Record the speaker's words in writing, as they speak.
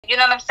You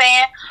know what I'm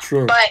saying?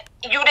 Sure. But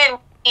you didn't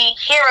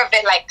hear of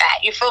it like that.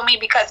 You feel me?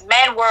 Because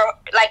men were,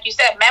 like you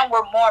said, men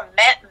were more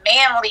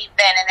manly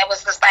then, and it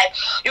was just like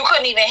you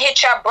couldn't even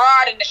hit your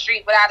broad in the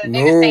street without a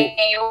nigga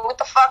saying, "Yo, what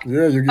the fuck?"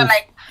 Yeah, you get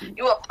like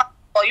you a,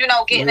 or you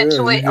know, getting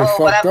into it or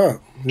whatever.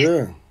 Up.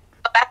 Yeah.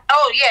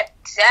 Oh yeah,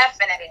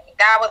 definitely.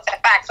 That was a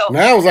fact. So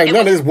now it's like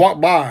no, they just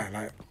walk by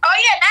like. Oh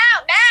yeah,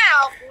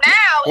 now.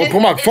 I'm gonna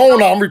put my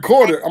phone out and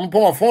record it. I'm gonna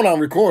put my phone out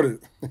and record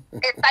it.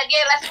 It's like,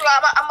 yeah, let's do it.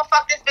 I'm gonna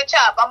fuck this bitch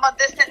up. I'm gonna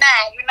this and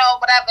that, you know,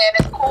 whatever. And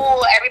it's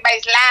cool.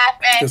 Everybody's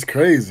laughing. It's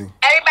crazy.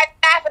 Everybody's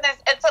laughing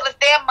until it's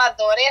their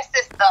mother or their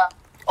sister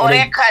or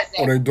their cousin.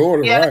 Or their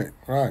daughter,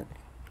 right.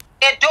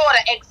 Their daughter,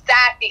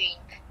 exactly.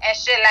 And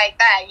shit like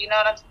that. You know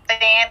what I'm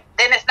saying?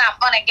 Then it's not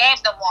fun and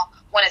games no more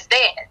when it's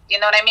theirs. You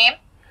know what I mean?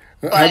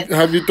 But,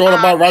 have you thought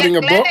about writing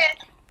a book?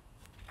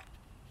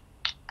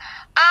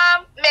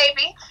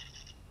 Maybe.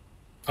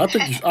 I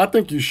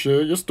think you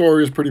should. Your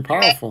story is pretty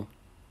powerful.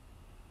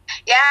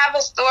 Yeah, I have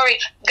a story.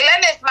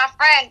 Glenn is my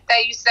friend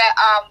that you said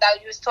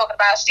that you was talking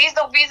about. She's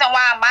the reason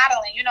why I'm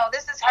modeling. You know,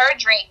 this is her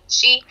dream.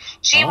 She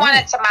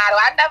wanted to model.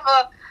 I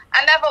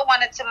never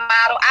wanted to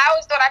model. I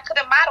always thought I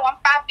couldn't model. I'm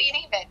 5 feet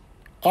even.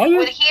 Are you?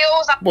 With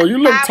heels. Well, you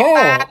look tall.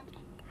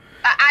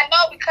 I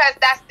know because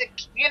that's the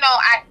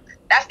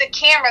that's the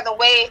camera. The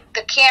way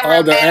the camera.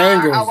 Oh, the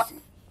angles.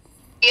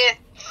 Yes.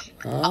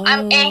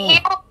 I'm in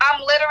heels.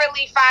 I'm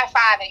literally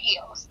 5'5" in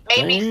heels,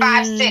 maybe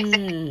 5'6"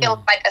 in heels,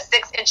 like a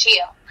 6-inch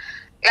heel.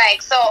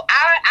 Like, so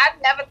I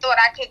never thought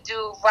I could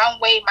do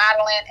runway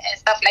modeling and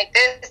stuff like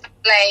this.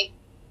 Like,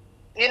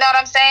 you know what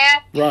I'm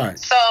saying? Right.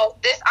 So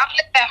I'm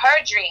living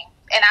her dream,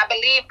 and I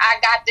believe I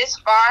got this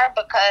far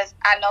because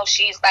I know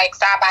she's like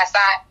side by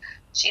side.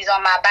 She's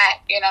on my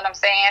back. You know what I'm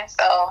saying?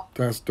 So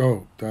that's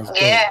dope. That's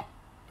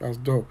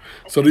dope.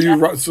 So do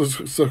you?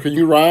 So can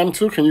you rhyme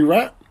too? Can you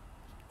rap?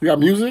 You got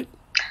music?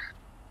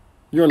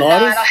 You're an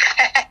artist?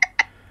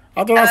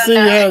 I thought I seen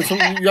you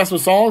had you got some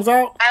songs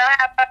out? I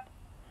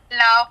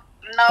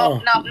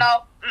don't have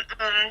no.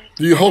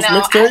 Do you host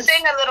mixtapes? I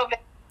sing a little bit.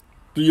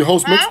 Do you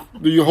host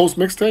Do you host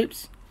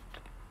mixtapes?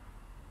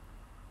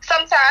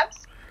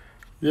 Sometimes.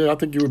 Yeah, I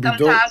think you would be dope.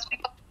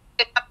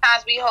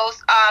 Sometimes we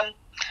host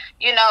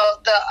you know,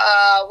 the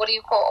what do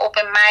you call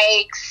open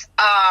mics,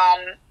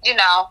 you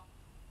know,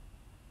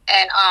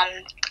 and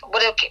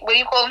what do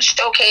you call them,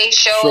 showcase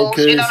shows?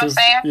 You know what I'm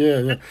saying?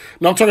 Yeah.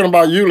 No, I'm talking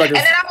about you. Like,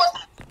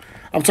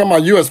 I'm talking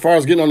about you as far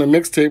as getting on the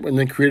mixtape and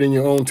then creating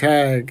your own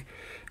tag.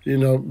 You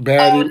know,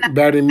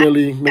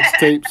 baddiemillie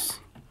mixtapes.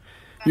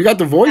 You got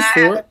the voice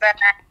for it.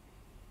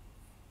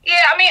 Yeah,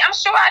 I mean, I'm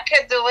sure I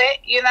could do it.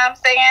 You know what I'm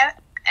saying?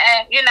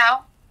 And you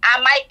know,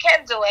 I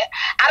can do it.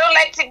 I don't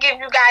like to give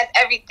you guys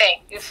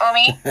everything. You feel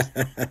me?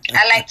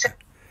 I like to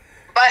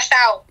bust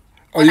out.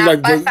 Oh, you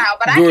like to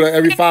do it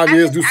every 5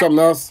 years? Do something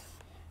else?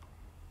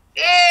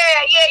 Yeah.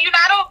 You know,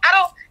 I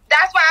don't.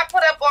 That's why I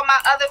put up on my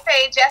other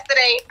page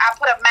yesterday. I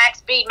put up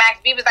Max B. Max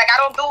B was like, I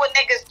don't do what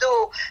niggas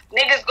do.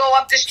 Niggas go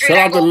up the street.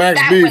 Shout out to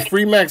Max B.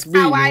 Free Max B.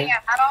 How man. I am.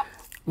 I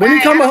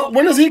don't.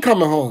 When is he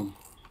coming home?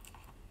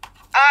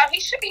 He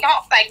should be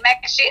home like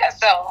next year.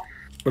 So.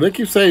 But they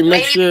keep saying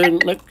next year.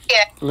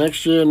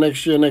 Next year, and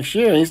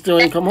he still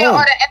ain't come home.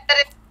 Or the end of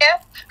the year,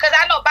 because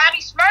I know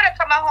Bobby Smurda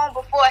coming home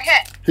before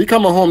him. He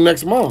coming home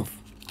next month.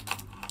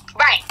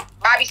 Right.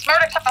 Bobby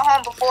Smurda coming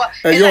home before.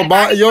 Hey,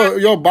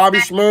 Bobby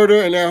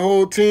Smurda and that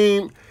whole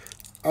team.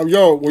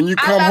 When you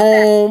come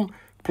home,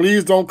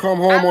 please don't come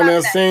home on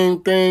that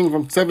same thing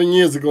from 7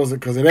 years ago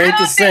because it ain't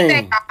the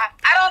same.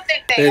 I don't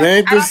think they It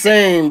ain't the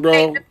same,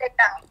 bro.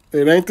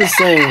 It ain't the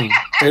same.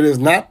 It is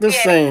not the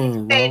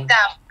same, bro. They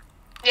dumb.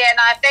 Yeah,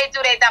 no, if they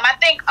do, they dumb. I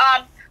think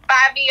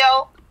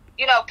Fabio,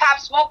 you know, Pop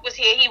Smoke was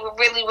here. He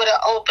really would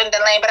have opened the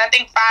lane, but I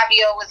think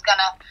Fabio was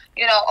gonna,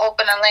 you know,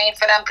 open a lane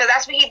for them because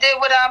that's what he did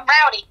with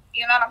Rowdy.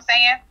 You know what I'm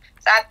saying?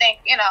 So I think,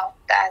 you know,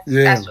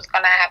 that's what's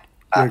gonna happen.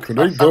 Yeah, because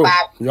they dope.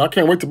 Yeah, I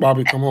can't wait till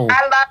Bobby come home.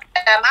 I love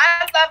them.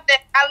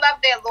 I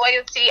love their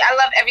loyalty. I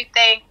love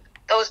everything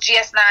those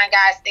GS9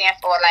 guys stand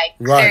for. Like,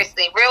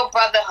 seriously, real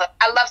brotherhood.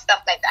 I love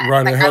stuff like that.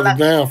 Right, like, they held it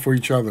down for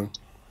each other.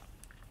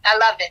 I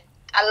love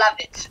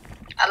it.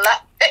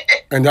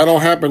 And that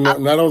don't happen.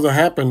 That doesn't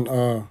happen.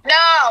 No,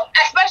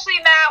 especially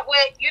now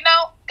with, you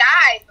know,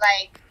 guys,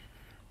 like,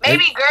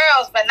 maybe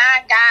girls, but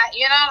not guys,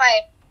 you know,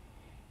 like.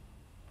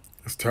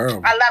 It's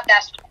terrible. I love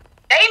that story.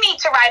 They need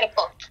to write a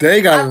book.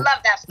 I love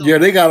that story. Yeah,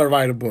 they got to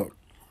write a book.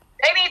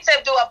 They need to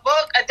do a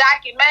book, a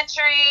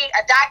documentary,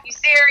 a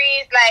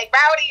docu-series. Like,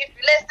 Rowdy, if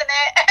you're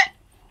listening,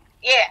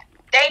 yeah,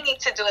 they need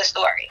to do a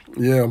story.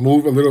 Yeah, a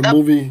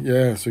movie.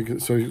 Yeah, so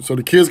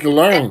the kids can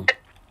learn.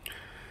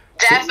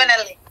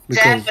 Definitely.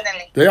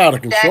 They're out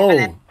of control.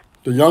 Definitely.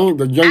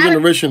 The young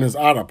generation is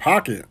out of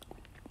pocket.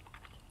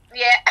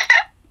 Yeah.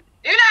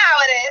 You know how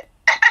it is.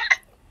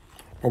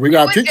 But we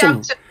gotta teach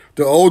them.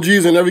 The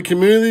OGs in every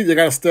community, they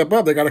gotta step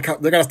up. They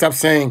gotta stop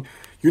saying,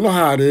 you know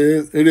how it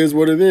is. It is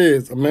what it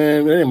is.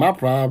 Man, it ain't my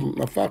problem.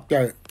 No, fuck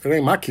that. It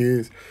ain't my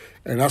kids.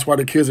 And that's why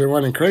the kids are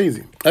running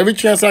crazy. Every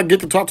chance I get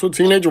to talk to a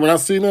teenager, when I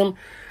see them,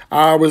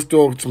 I always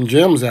throw some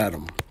gems at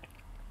them.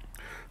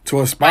 to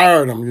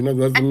inspire them. You know,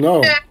 let them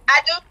know.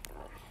 I do.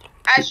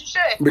 As you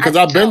should. Because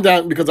I've been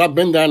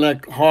down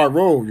that hard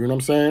road. You know what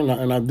I'm saying?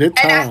 And I did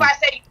time. And that's why I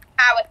say you know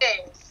how it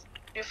is.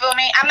 You feel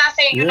me? I'm not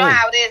saying you know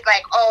how it is.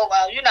 Like, oh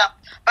well, you know,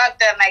 fuck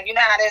them. Like, you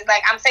know how it is.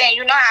 Like, I'm saying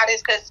you know how it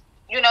is because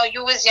you know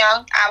you was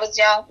young, I was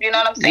young. You know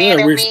what I'm saying?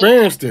 Yeah, we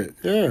experienced it.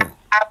 Yeah.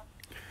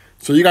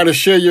 So you got to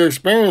share your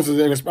experiences,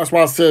 and that's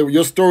why I said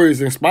your story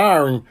is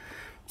inspiring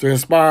to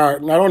inspire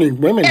not only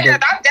women,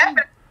 but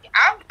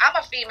I'm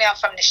a female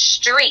from the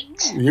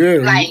street. Yeah.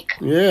 Like,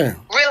 yeah.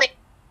 Really,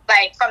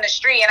 like, from the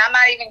street. And I'm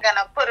not even going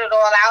to put it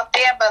all out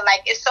there, but,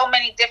 like, it's so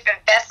many different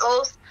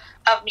vessels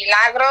of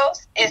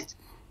milagros. It's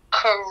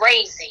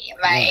crazy.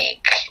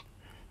 Like,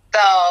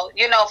 so,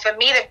 you know, for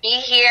me to be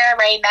here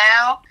right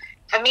now,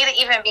 for me to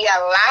even be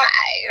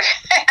alive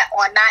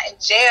or not in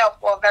jail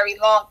for a very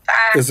long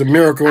time. It's a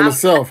miracle in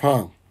itself,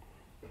 huh?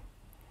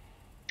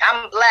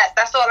 I'm blessed.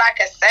 That's all I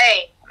can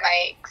say.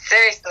 Like,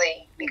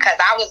 seriously. Because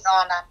I was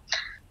on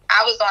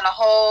a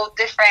whole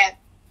different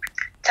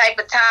type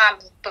of time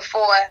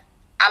before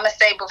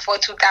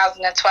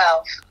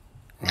 2012.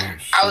 Oh,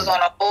 I was on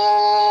a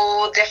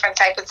whole different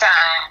type of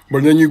time.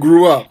 But then you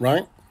grew up,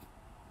 right?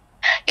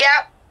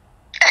 Yep.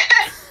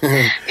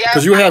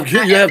 Because you have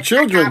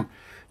children.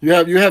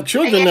 You have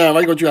children now,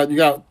 right? You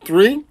got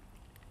 3?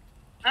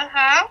 Mm-hmm.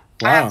 Wow.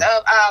 I have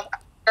a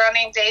girl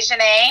named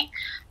Dejanay,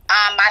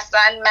 my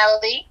son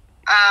Melody,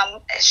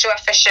 short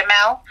for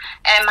Shamel,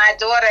 and my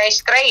daughter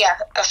Estrella,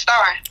 a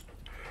star.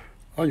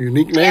 Oh,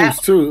 unique names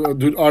too.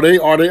 Are they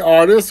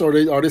artists, or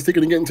are they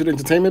seeking to get into the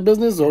entertainment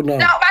business, or no?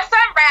 No, my son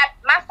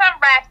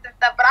raps and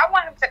stuff, but I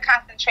want him to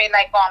concentrate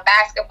like on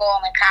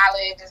basketball and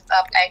college and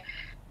stuff. Like,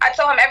 I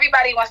told him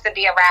everybody wants to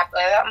be a rapper.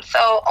 I'm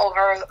so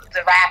over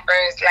the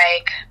rappers,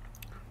 like.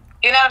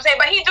 You know what I'm saying?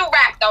 But he do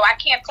rap, though. I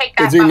can't take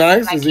that. Is he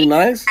nice? Like, Is he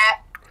nice?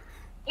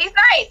 He's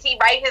nice. He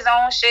write his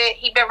own shit.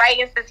 He been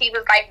writing since he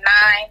was like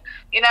 9.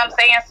 You know what I'm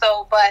saying?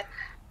 So, but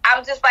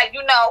I'm just like,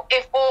 you know,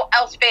 if all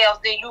else fails,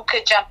 then you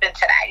could jump into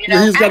that. You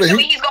know, he's going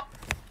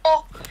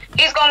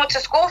to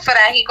school for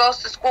that. He goes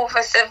to school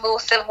for civil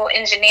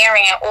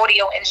engineering and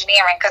audio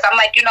engineering. Because I'm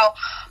like, you know,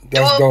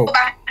 do it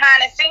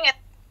behind the scenes.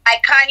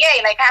 Like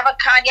Kanye, like have a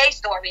Kanye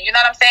story, you know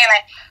what I'm saying?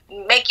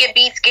 Like make your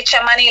beats, get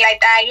your money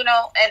like that, you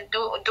know, and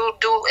do,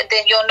 and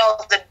then you'll know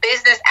the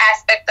business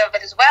aspect of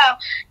it as well.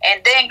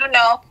 And then, you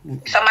know,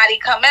 somebody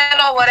come in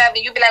or whatever,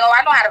 you be like, oh,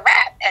 I know how to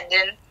rap, and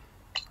then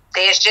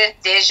there's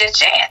your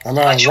chance. I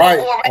know how to write,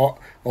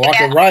 or I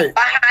can write.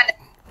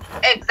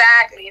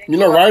 Exactly. You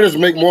know, writers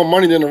make more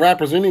money than the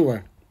rappers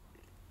anyway.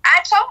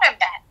 I told him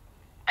that.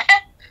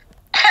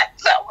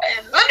 So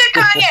look at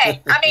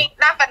Kanye. I mean,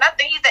 not for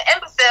nothing, he's an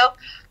imbecile,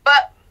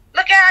 but.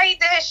 Look at how he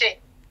did his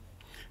shit.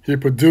 He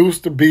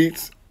produced the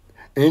beats,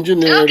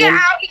 engineered them,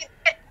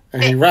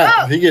 and he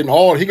rapped. He getting the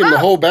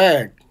whole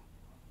bag.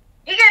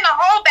 He getting the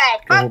whole bag.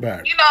 The whole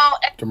bag. You know,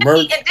 and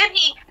then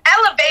he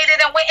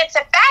elevated and went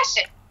into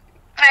fashion.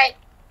 Like,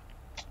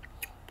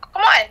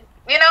 come on,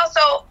 you know.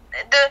 So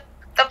the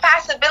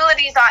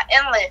possibilities are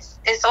endless.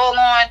 It's all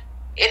on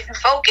if you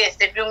focus,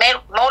 if you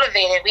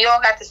motivated. We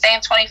all got the same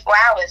 24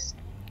 hours.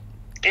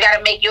 You got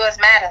to make yours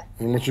matter.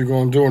 And what you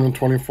gonna do in the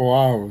 24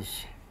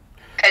 hours?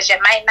 Because you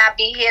might not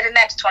be here the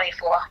next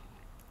 24.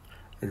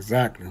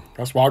 Exactly.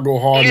 That's why I go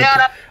hard.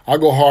 I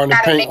go hard in the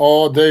paint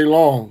all day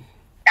long.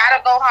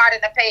 Gotta go hard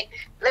in the paint.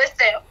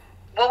 Listen,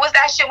 what was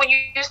that shit when you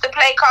used to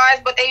play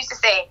cards? What they used to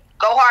say,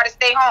 go hard to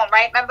stay home,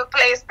 right? Remember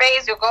playing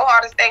spades? You go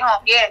hard to stay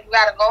home. Yeah, you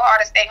gotta go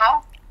hard to stay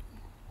home.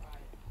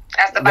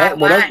 That's the bottom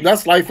line.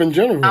 That's life in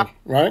general,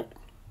 right?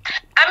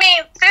 I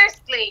mean,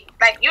 seriously,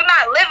 like you're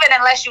not living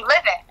unless you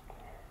living.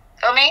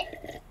 Feel me?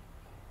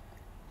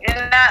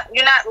 You're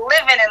not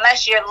living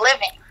unless you're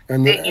living.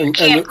 And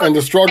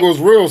the struggle is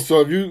real.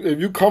 So if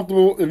you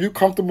comfortable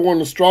in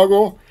the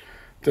struggle,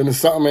 then there's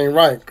something ain't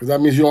right. Because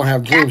that means you don't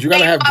have dreams. You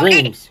gotta have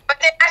dreams. But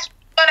then that's where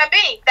you're gonna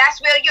be.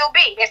 That's where you'll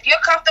be. If you're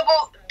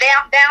comfortable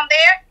down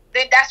there,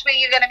 then that's where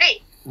you're gonna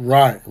be.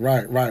 Right.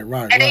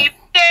 And then you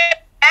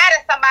get mad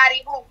at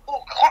somebody who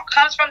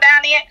comes from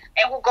down there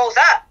and who goes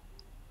up.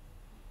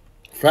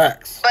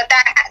 Facts. But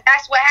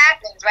that's what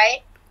happens,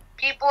 right?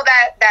 People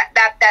that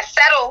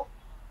settle.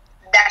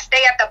 That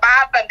stay at the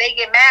bottom, they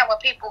get mad when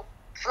people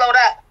float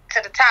up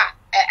to the top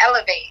and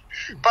elevate.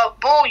 But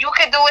boo, you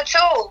can do it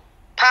too,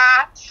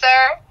 pa,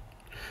 sir.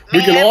 Man.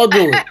 We can all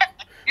do it.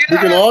 We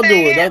can all do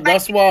it.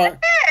 That's why.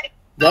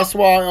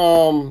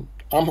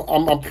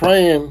 I'm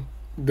praying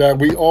that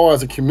we all,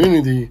 as a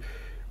community,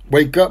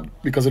 wake up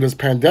because of this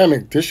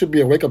pandemic. This should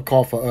be a wake up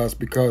call for us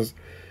because,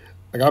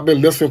 like, I've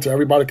been listening to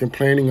everybody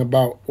complaining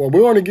about. Well,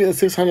 we're only getting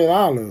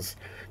 $600.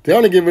 They're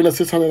only giving us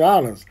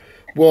 $600.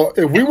 Well,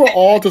 if we were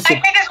all to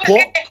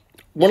support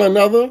one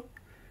another,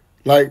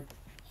 like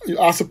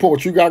I support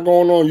what you got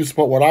going on, you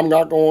support what I'm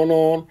got going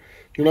on,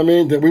 you know what I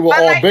mean? Then we will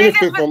all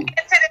benefit from.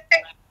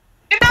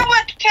 You know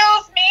what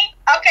kills me?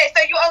 Okay,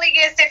 so you only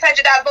get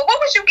 $600, but what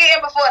was you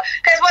getting before?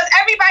 Because was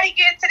everybody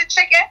getting to the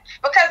chicken?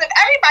 Because if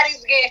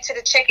everybody's getting to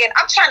the chicken,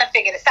 I'm trying to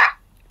figure this out.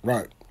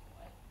 Right.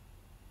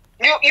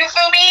 You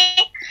feel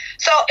me?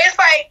 So it's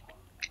like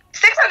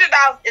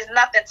 $600 is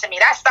nothing to me.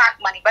 That's stock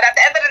money. But at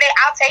the end of the day,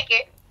 I'll take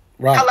it.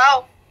 Right.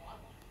 Hello?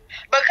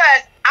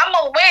 Because I'm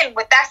going to win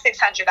with that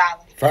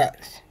 $600.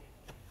 Facts.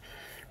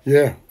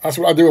 Yeah, that's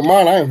what I did with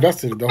mine. I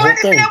invested the whole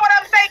thing. You understand what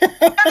I'm saying?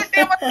 You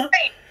understand what I'm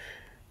saying?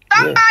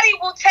 Somebody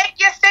will take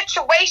your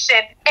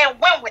situation and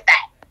win with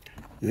that.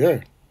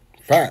 Yeah,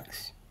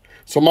 facts.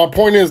 So my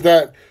point is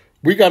that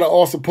we got to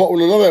all support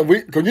one another.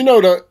 Because you know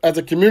that as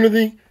a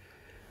community,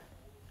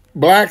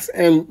 blacks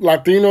and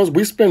Latinos,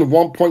 we spend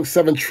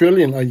 $1.7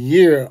 trillion a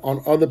year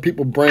on other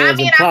people's brands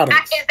and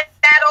products. Is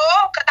that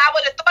all? Because I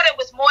would have thought it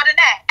was more than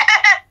that.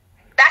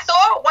 That's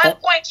all?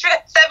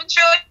 1.7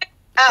 trillion?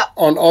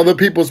 On other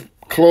people's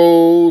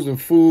clothes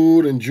and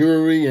food and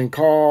jewelry and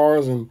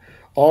cars and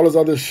all this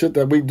other shit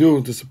that we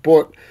do to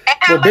support. And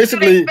how much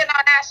basically, do they spend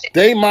on that shit?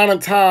 They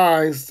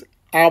monetized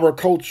our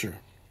culture.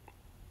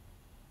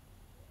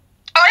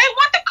 Oh, they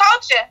want the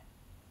culture.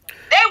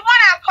 They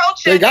want our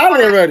culture. They got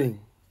it already.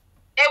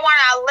 They want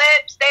our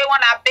lips. They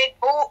want our big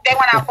boob. They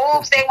want our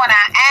boobs. They want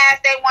our ass.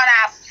 They want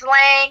our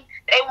slang.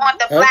 They want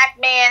the black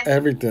man.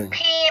 Everything.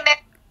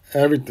 Penis.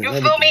 Everything. You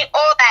feel me?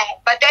 All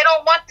that. But they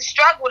don't want the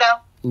struggle,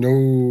 though.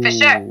 No. For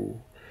sure.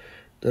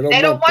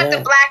 They don't want the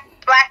black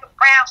and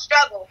brown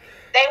struggle.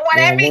 They want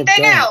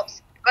everything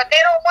else. But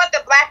they don't want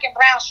the black and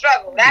brown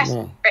struggle. That's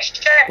for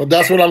sure. But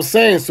that's what I'm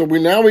saying. So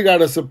we got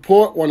to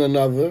support one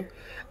another.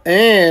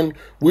 And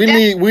we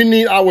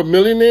need our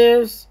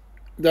millionaires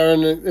that are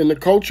in the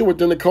culture,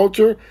 within the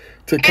culture,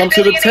 to come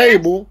to the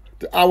table.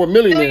 Our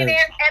millionaires. And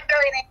billionaires.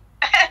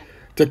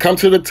 To come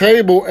to the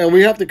table, and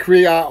we have to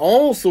create our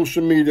own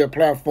social media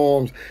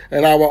platforms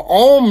and our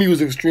own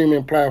music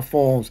streaming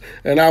platforms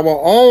and our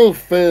own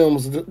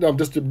films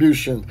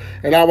distribution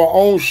and our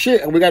own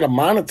shit. And we got to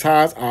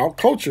monetize our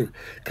culture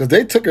because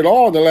they took it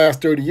all the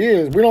last 30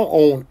 years. We don't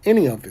own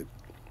any of it.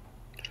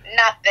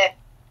 Nothing.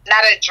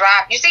 Not a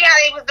drop. You see how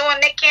they was doing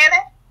Nick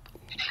Cannon?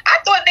 I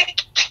thought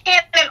Nick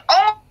Cannon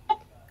owned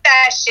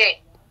that shit.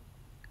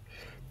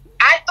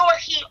 I thought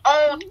he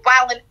owned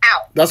Wildin'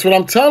 Out. That's what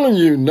I'm telling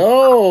you.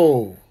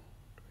 No,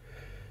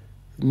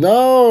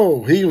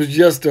 he was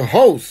just the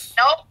host.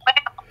 No,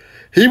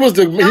 he was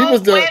the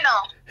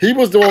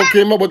one who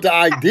came up with the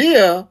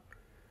idea.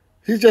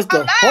 He's just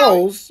the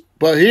host,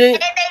 but he ain't.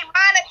 And they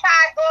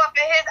monetized off of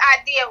his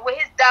idea with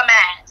his dumb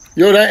ass.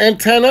 Yo, that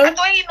antenna. I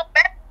thought he knew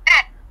better than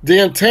that.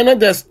 The antenna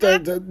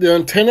the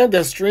antenna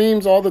that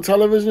streams all the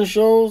television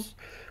shows,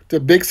 the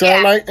big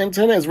satellite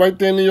antenna is right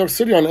there in New York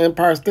City on the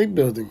Empire State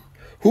Building.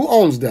 Who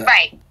owns that?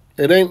 Right.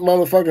 It ain't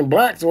motherfucking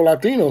blacks or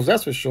Latinos,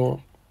 that's for sure.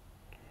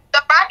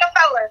 The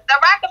Rockefellers,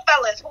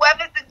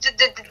 whoever's the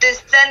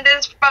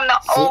descendants from the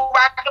old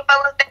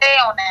Rockefellers, they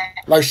own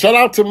that. Like, shout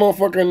out to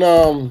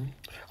motherfucking,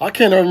 I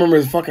can't even remember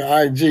his fucking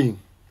IG.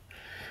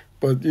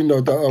 But, you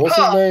know, what's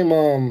his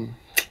name?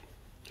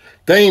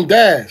 Dame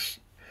Dash.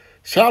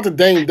 Shout out to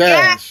Dame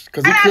Dash.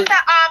 Cause his IG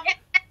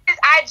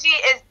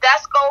is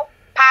Dusko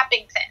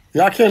Poppington.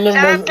 Yeah, I can't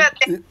remember.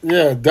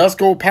 Yeah,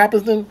 Dusko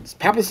Poppington?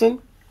 Dusko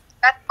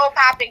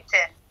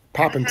Poppington.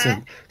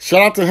 Mm-hmm.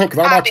 Shout out to him,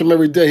 because I watch him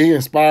every day. He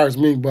inspires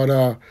me.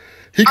 But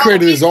he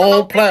created his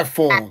own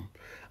platform.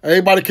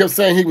 Everybody kept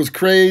saying he was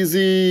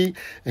crazy,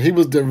 and he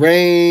was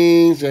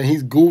deranged, and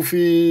he's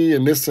goofy,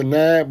 and this and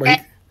that.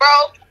 But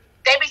broke.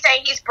 They be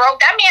saying he's broke.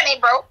 That man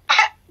ain't broke.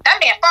 That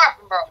man far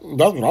from broke.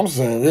 That's what I'm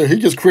saying. Yeah, he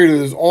just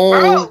created his own.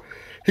 Bro.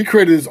 He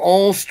created his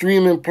own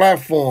streaming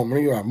platform.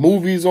 And you got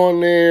movies on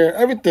there,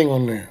 everything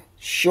on there.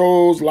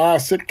 Shows,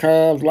 live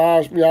sitcoms,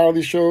 live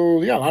reality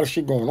shows. He got a lot of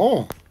shit going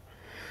on.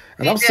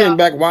 And I'm sitting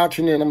back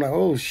watching it, and I'm like,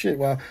 oh, shit,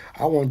 well,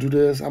 I want to do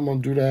this. I'm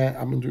going to do that.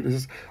 I'm going to do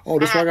this. Oh,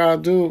 this is what I got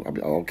to do. I'll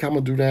be, okay, I'm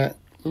going to do that.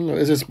 You know,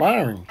 it's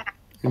inspiring,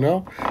 you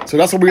know? So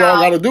that's what we all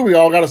got to do. We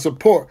all got to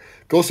support.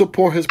 Go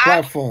support his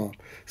platform.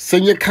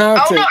 Send your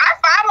content. Oh, no,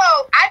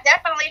 I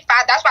definitely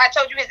follow. That's why I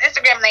told you his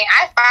Instagram name.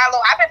 I've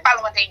been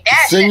following Dame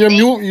Dash. Send your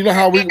you know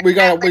how we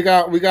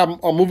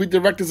got movie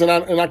directors in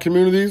our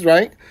communities,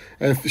 right?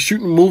 And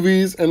shooting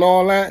movies and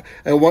all that,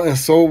 and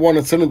so want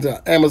to send it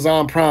to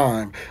Amazon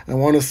Prime and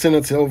want to send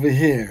it to over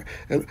here.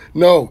 And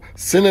no,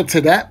 send it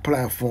to that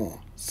platform.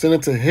 Send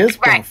it to his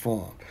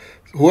platform.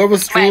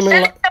 Whoever's streaming.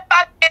 Send it to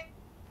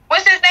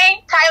what's his name?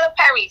 Tyler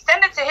Perry.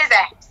 Send it to his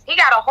ass. He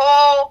got a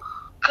whole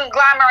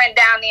conglomerate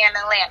down there in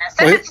Atlanta.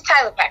 Send it to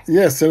Tyler Perry.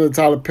 Yeah, send it to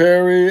Tyler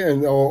Perry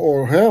and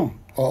or him.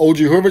 Or OG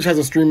Hurvich has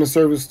a streaming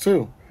service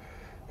too.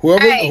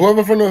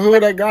 Whoever from the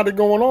hood that got it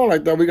going on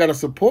like that, we got to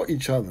support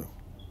each other,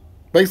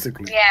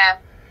 basically. Yeah.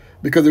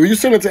 Because if you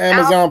send it to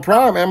Amazon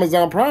Prime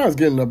is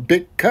getting a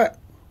big cut.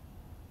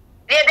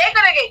 Yeah, they're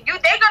gonna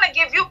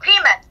give you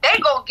peanuts. They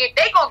gonna get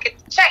the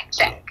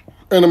check.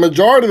 And the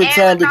majority of the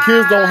time, the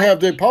kids don't have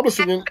their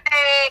publishing.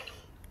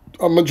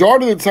 A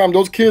majority of the time,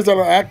 those kids that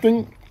are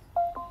acting,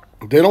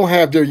 they don't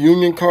have their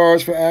union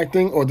cards for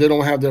acting, or they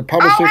don't have their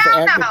publishing for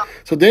acting. No.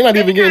 So they're not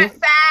even getting.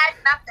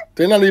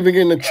 They're not even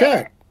getting a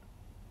check.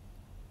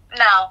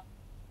 No,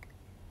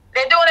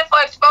 they're doing it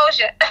for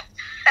exposure.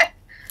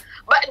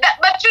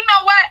 but you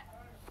know what?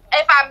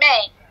 If I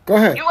may, go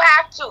ahead. You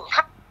have to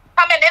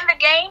coming in the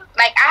game.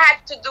 Like I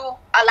had to do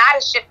a lot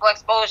of shit for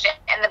exposure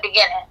in the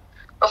beginning.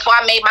 before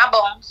I made my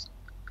bones.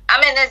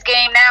 I'm in this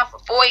game now for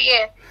 4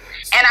 years,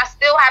 and I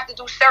still have to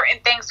do certain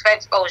things for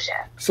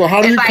exposure. So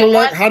how do you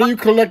collect? How do you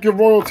collect your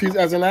royalties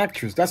as an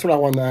actress? That's what I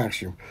wanted to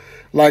ask you.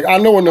 Like I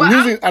know in the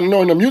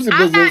music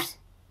business,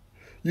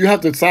 you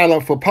have to sign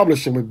up for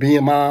publishing with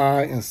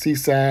BMI and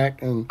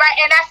CSAC and right,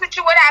 and that's what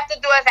you would have to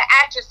do as an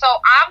actress. So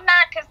I'm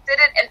not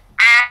considered an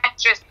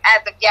actress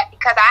as of yet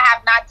because I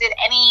have not did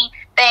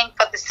anything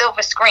for the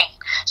silver screen.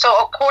 So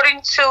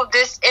according to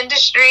this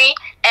industry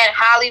and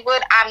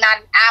Hollywood, I'm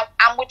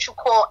what you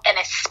call an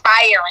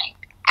aspiring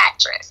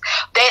actress.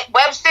 The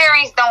web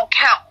series don't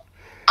count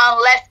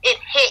unless it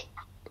hit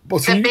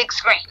the big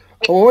screen.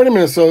 Oh, wait a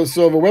minute. So if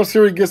a web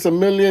series gets 1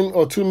 million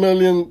or 2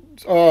 million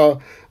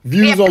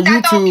views on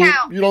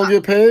YouTube, you don't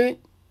get paid?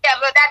 Yeah,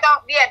 but that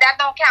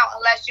don't count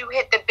unless you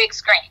hit the big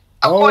screen.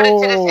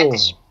 According to this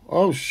industry.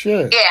 Oh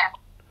shit. Yeah.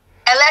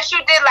 Unless you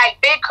did like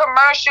big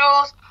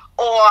commercials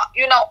or,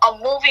 you know, a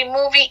movie,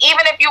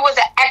 even if you was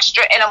an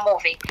extra in a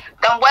movie.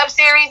 Them web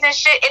series and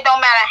shit, it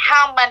don't matter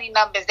how many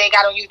numbers they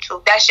got on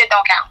YouTube. That shit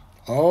don't count.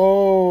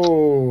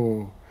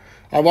 Oh.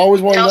 I've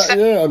always wanted that.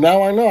 Yeah,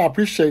 now I know. I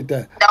appreciate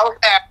that. No,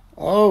 sir.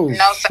 Oh,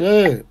 no, shit.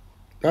 Sir.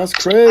 That's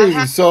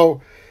crazy. So,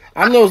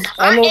 I'm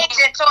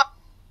agent too,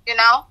 you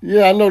know?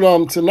 Yeah, I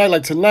know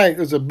tonight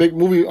is a big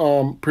movie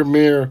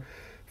premiere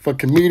for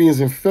comedians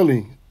in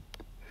Philly.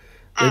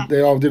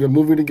 They all did a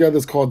movie together.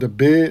 It's called The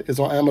Bid. It's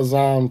on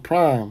Amazon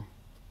Prime.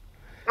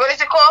 What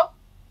is it called?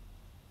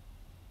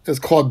 It's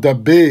called The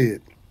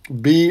Bid.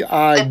 BID.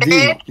 The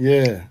Bid?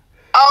 Yeah.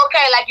 Oh,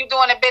 okay, like you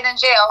doing a bid in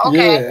jail.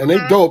 Okay. Yeah, and they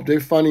dope. They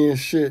funny as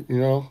shit, you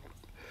know.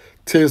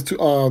 Tiz,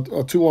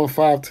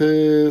 215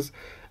 Tiz,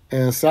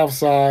 and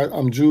Southside,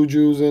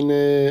 Juju's in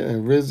there,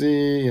 and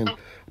Rizzy, and a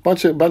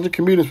bunch of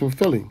comedians from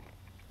Philly.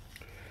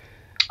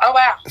 Oh,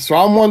 wow. So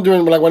I'm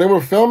wondering, like, when they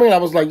were filming, I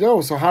was like,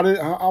 yo, so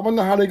I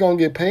wonder how they going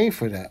to get paid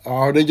for that. Or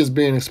are they just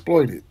being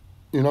exploited?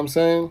 You know what I'm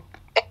saying?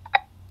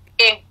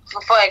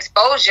 For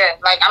exposure,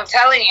 like I'm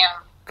telling you.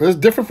 Because it's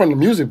different from the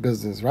music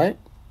business, right?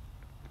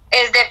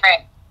 It's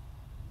different.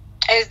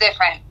 It's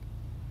different.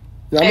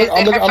 Yeah,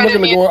 I'm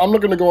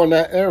looking to go in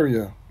that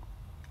area.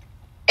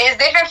 It's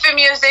different for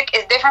music,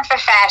 it's different for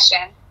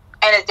fashion,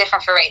 and it's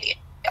different for radio.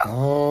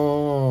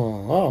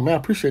 Oh man, I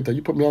appreciate that.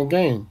 You put me on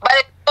game. But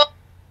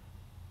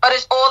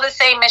it's all the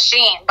same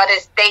machine. But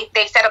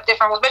they set up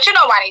different rules. But you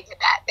know why they did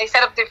that. They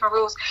set up different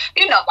rules.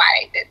 You know why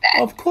they did that.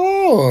 Of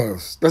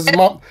course. This is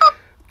my point.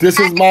 This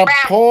is brown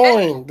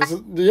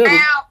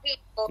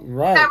people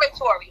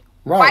territory.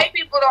 Right. White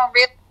people don't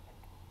really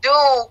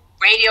do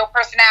radio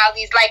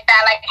personalities like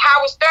that. Like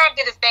Howard Stern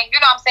did his thing. You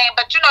know what I'm saying?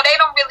 But you know they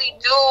don't really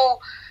do.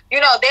 You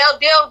know, they'll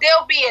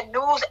be a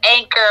news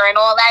anchor and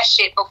all that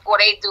shit before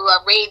they do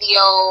a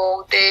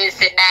radio,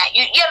 this and that.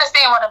 You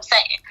understand what I'm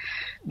saying?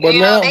 But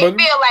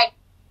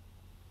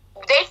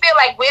They feel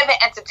like we're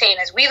the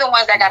entertainers. We the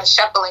ones that got to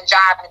shuffle and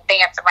jive and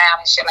dance around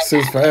and shit like that.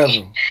 Since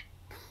forever.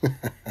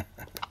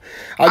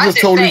 I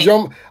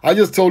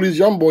just told these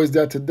young boys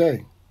that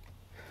today.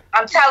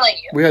 I'm telling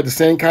you. We had the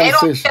same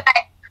conversation.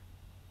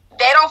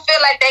 They don't feel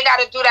like they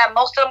got to do that.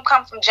 Most of them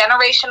come from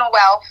generational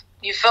wealth.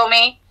 You feel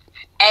me?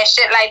 And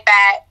shit like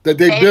that. That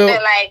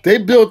they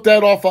built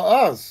that off of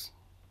us.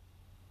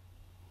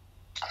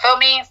 Feel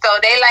me? So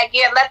they like,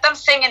 yeah, let them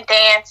sing and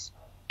dance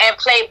and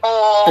play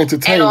ball and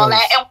all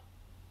that, and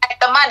get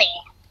the money.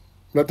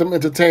 Let them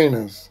entertain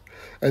us,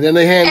 and then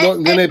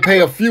then they pay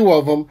a few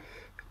of them.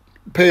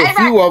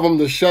 Few of them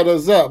to shut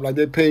us up. Like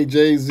they pay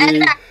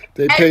Jay-Z,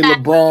 they pay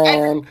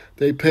LeBron,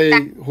 they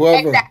pay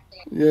whoever. Exactly.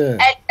 Yeah.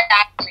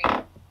 Exactly.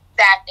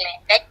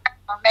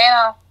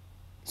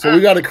 So we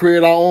got to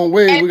create our own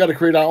way. We got to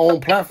create our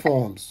own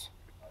platforms.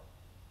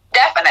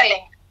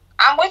 Definitely.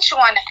 I'm with you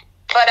on that.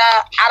 But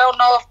I don't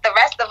know if the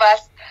rest of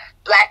us,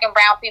 black and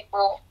brown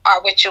people, are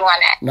with you on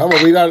that. No,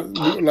 but we got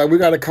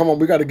to come on.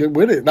 We got to get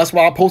with it. That's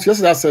why I posted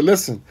yesterday. I said,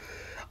 listen,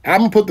 I'm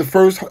going to put the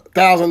first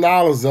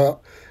 $1,000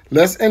 up.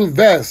 Let's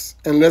invest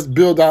and let's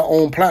build our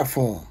own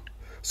platform.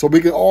 So we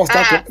can all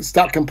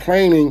stop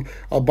complaining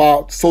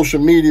about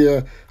social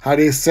media, how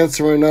they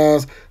censoring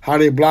us, how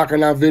they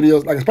blocking our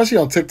videos, like especially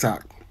on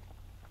TikTok.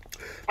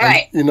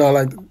 Right. And, you know,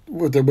 like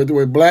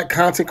with black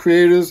content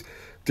creators,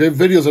 their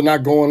videos are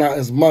not going out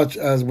as much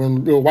as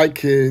when the white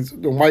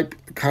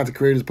content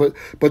creators but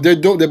they're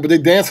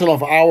dancing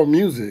off our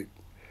music.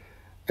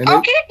 And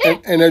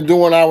and they're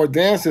doing our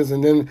dances,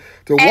 and then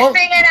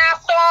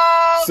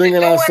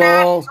singing our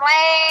songs.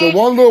 The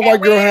one little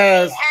white girl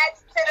has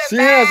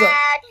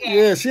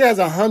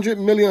 100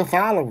 million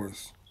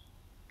followers.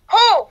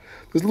 Who?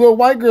 This little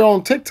white girl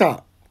on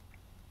TikTok.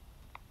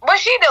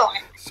 What's she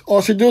doing?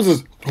 All she does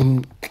is.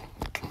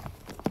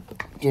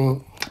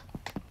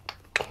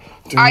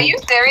 Are you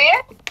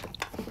serious?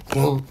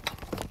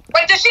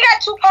 Wait, does she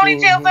got 2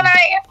 ponytails in her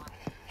hair?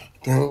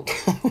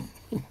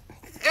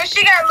 Does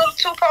she got little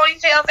 2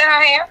 ponytails in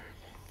her hair?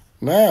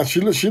 Nah,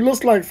 she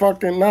looks like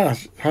fucking her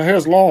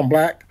hair's long,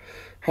 black.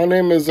 Her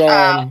name is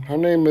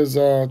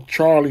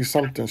Charlie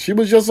something. She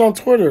was just on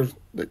Twitter.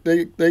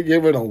 They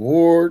gave her an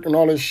award and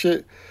all this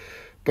shit.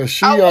 But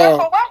she for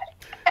what?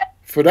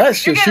 For that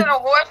shit, you get an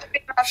award for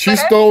being on she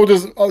Twitter? stole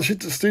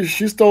this.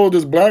 She stole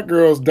this black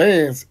girl's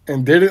dance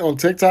and did it on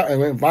TikTok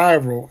and went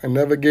viral and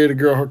never gave the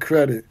girl her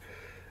credit.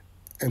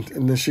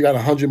 And then she got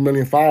 100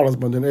 million followers,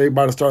 but then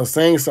everybody started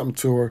saying something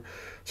to her,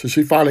 so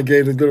she finally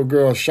gave the little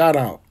girl a shout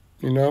out.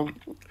 You know,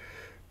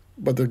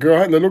 but the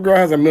little girl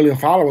has 1 million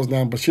followers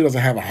now, but she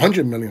doesn't have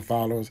 100 million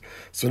followers.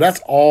 So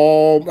that's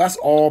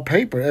all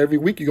paper. Every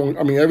week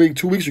every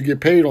 2 weeks you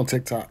get paid on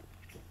TikTok.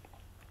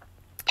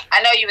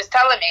 I know you was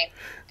telling me.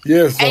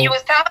 Yeah, so, and you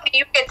was telling me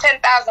you get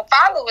 10,000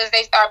 followers,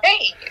 they start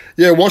paying you.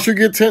 Yeah, once you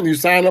get 10, you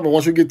sign up, and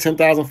once you get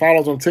 10,000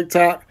 followers on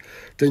TikTok,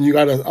 then you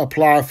got to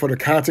apply for the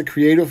Content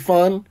Creator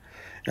Fund,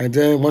 and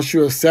then once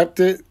you accept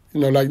it,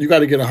 like you got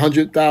to get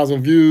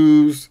 100,000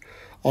 views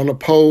on a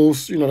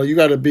post. You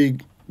got to be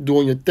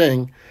doing your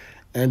thing,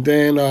 and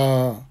then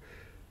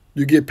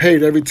you get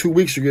paid every 2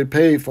 weeks. You get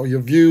paid for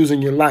your views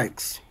and your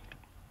likes.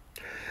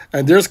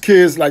 And there's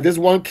kids like this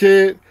one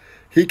kid.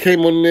 He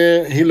came on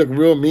there. He looked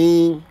real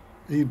mean.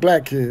 He's a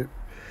black kid.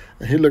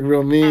 And he looked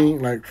real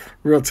mean, like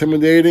real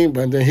intimidating.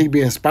 But then he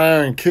be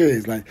inspiring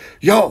kids, like,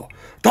 yo,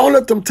 don't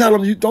let them tell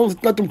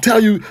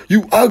you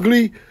you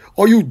ugly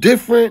or you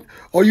different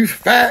or you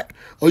fat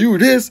or you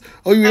this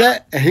or you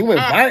that. And he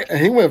went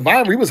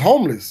viral. He was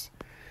homeless.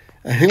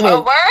 And he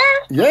went,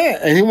 yeah,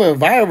 and he went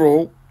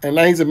viral, and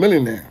now he's a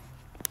millionaire.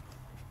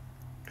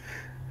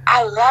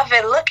 I love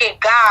it. Look at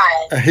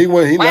God.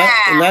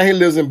 And now he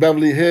lives in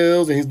Beverly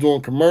Hills, and he's doing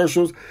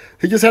commercials.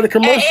 He just had a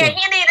commercial. And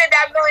he needed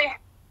that million.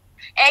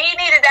 And he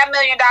needed that $1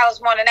 million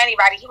more than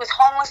anybody. He was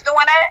homeless doing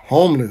that.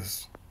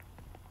 Homeless.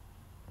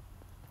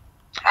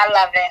 I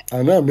love it.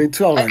 I know, me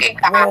too. I'm like,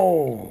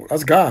 whoa,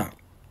 that's God.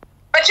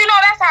 But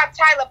that's how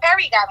Tyler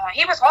Perry got on.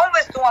 He was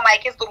homeless doing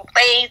like his little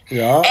plays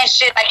and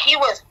shit. Like he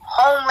was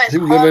homeless. He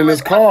was living in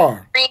his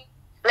car.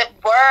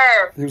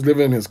 Word. He was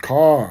living in his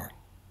car.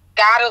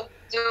 Gotta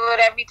do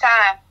it every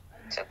time.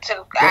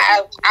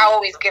 I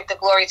always give the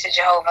glory to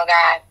Jehovah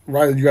God.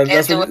 Right. You got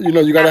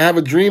to have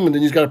a dream, and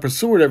then you just got to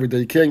pursue it every day.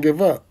 You can't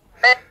give up.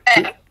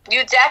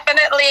 You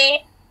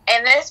definitely,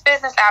 in this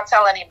business, I'll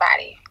tell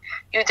anybody.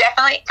 You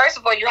definitely, first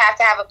of all, you have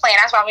to have a plan.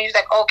 That's why when you're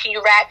like, oh, can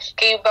you rap?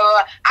 Can you blah, blah,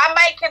 blah?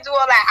 I can do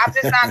all that. I'm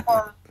just not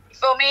going to, you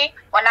feel me?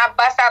 When I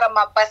bust out, I'm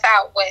going to bust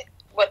out with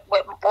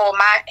all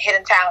my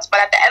hidden talents.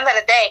 But at the end of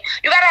the day,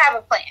 you got to have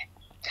a plan.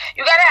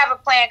 You got to have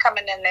a plan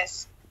coming in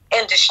this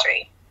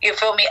industry. You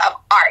feel me? Of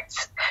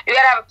arts. You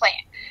got to have a plan.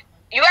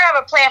 You got to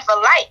have a plan for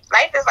life.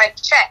 Life is like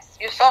chess.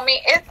 You feel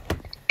me?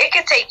 It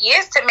can take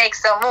years to make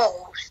some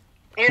moves.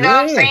 You know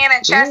what I'm saying?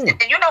 In chess, and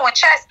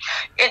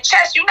in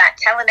chess, you're not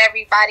telling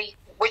everybody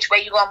which way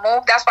you gonna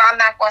move. That's why I'm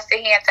not gonna sit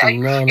here and tell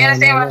you. You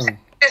understand what I'm saying?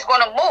 You're just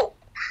gonna move.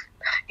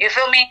 You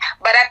feel me?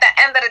 But at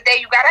the end of the day,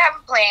 you gotta have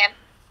a plan.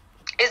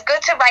 It's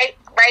good to write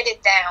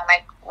it down.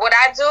 Like what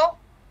I do,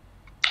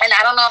 and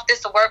I don't know if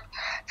this will work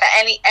for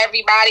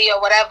everybody or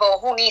whatever, or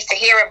who needs to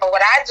hear it. But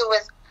what I do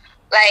is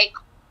like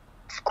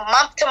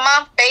month to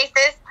month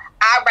basis,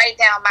 I write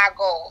down my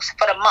goals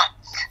for the month.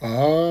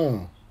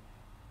 Oh.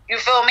 You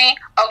feel me?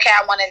 Okay,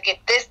 I want to get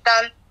this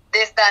done,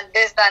 this done,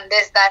 this done,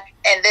 this done,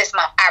 and this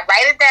month. I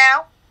write it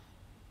down,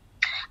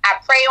 I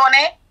pray on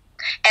it,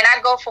 and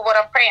I go for what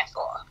I'm praying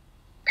for,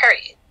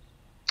 period.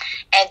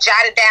 And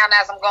jot it down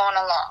as I'm going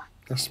along.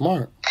 That's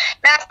smart.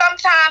 Now,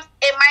 sometimes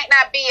it might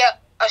not be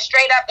a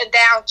straight up and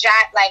down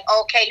jot, like,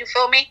 okay, you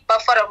feel me?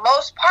 But for the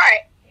most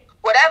part,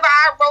 whatever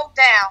I wrote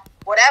down,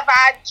 whatever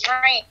I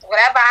dreamed,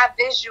 whatever I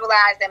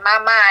visualized in my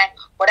mind,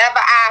 whatever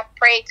I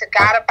prayed to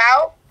God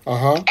about,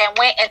 and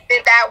went and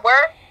did that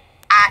work,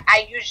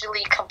 I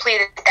usually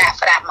completed that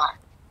for that month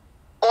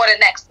or the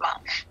next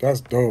month.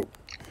 That's dope.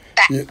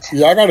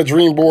 Yeah, I got a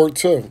dream board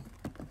too,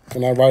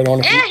 and I write on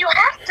it. Yeah, you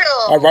have to.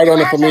 I write on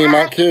it for me and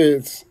my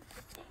kids,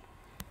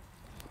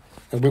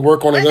 and we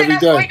work on it every day.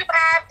 That's all you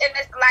have in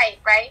this life,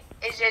 right?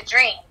 Is your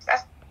dreams.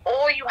 That's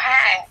all you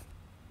have.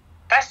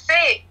 That's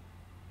it.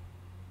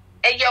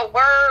 And your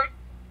word,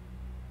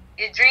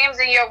 your dreams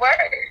and your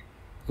word.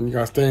 You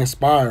gotta stay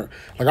inspired.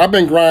 Like I've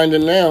been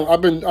grinding now.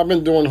 I've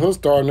been doing Hood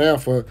Star now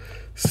for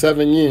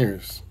 7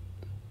 years.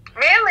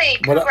 Really?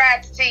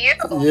 Congrats to you.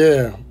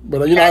 Yeah,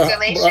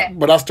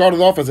 but I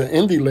started off as an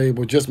indie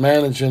label, just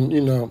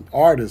managing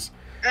artists,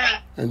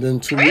 and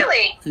then 2 years.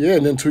 Really? Yeah,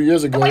 and then 2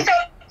 years ago. Wait,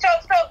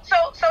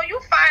 so you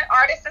find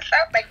artists and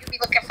stuff, like you be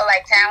looking for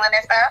like talent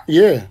and stuff.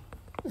 Yeah,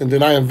 and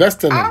then I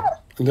invest in them,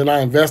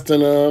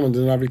 and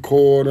then I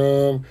record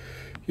them.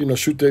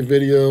 Shoot their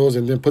videos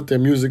and then put their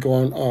music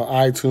on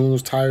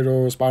iTunes,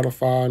 Tidal,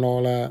 Spotify, and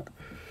all that.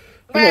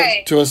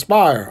 Right. To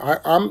inspire.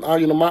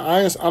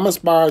 I'm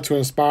inspired to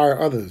inspire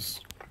others.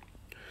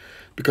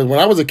 Because when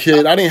I was a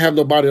kid, I didn't have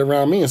nobody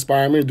around me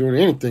inspiring me to do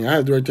anything. I had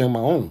to do everything on my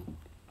own.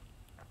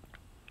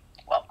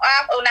 Well,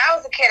 when I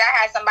was a kid,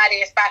 I had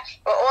somebody inspire.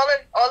 But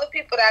all the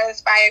people that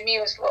inspired me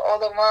was for all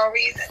the wrong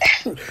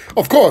reasons.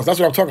 Of course, that's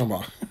what I'm talking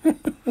about.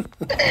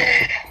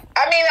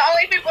 I mean, the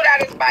only people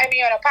that inspired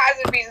me on a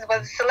positive reason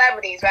was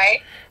celebrities,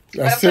 right?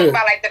 That's but I'm talking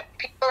about like the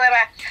people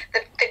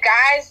the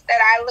guys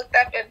that I looked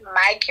up in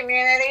my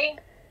community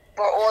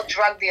were all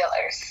drug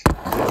dealers.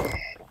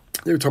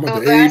 They were talking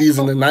about the 80s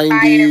and the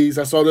 90s.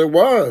 That's all there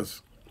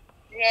was.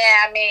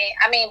 Yeah,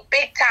 I mean,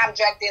 big time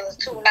drug dealers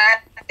too.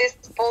 Not this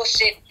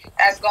bullshit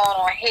that's going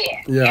on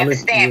here. Yeah, you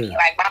understand me?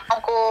 Like my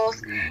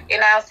uncles, you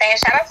know what I'm saying?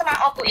 Shout out to my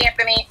Uncle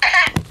Anthony.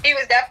 He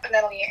was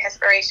definitely an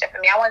inspiration for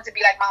me. I wanted to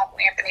be like my Uncle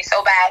Anthony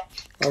so bad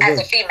as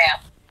a female.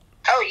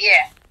 Oh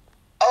yeah.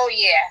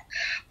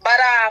 But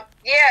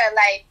yeah,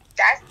 like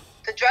that's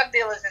the drug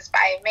dealers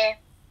inspired me,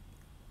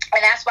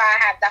 and that's why I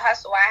have the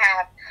hustle I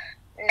have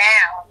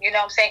now. You know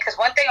what I'm saying? Because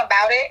one thing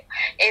about it,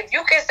 if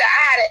you can say,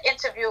 I had an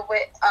interview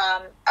with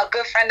a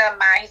good friend of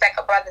mine. He's like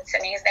a brother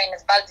to me. His name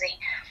is Bugsy.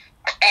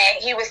 And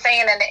he was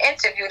saying in the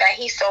interview that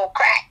he sold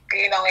crack,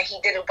 you know, and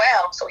he did it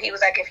well. So he was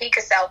like, if he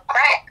could sell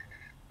crack,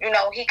 you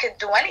know, he could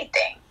do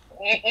anything.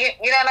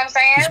 You know what I'm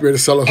saying? He's ready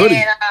to sell a hoodie.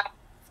 And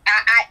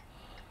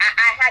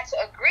I had to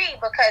agree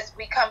because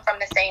we come from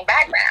the same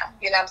background,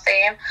 you know what I'm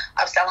saying?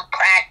 Of selling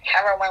crack,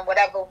 heroin,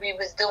 whatever we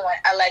was doing,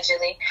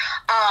 allegedly.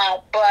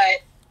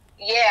 But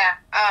yeah,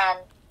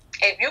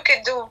 if you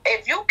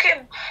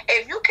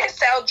can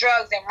sell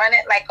drugs and run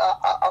it like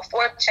a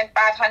Fortune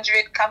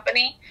 500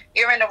 company,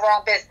 you're in the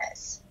wrong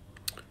business.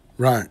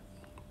 Right.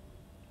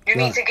 You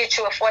need to get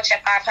you a Fortune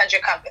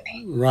 500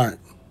 company. Right.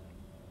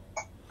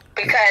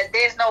 Because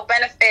there's no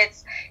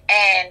benefits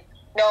and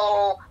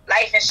no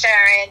life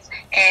insurance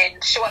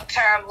and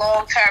short-term,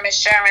 long-term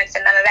insurance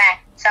and none of that.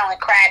 Selling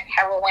crack,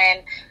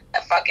 heroin,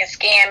 fucking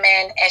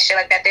scamming and shit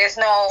like that. There's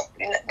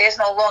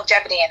no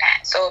longevity in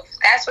that. So if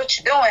that's what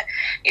you're doing,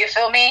 you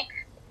feel me?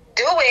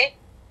 Do it.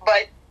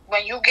 But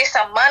when you get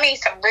some money,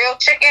 some real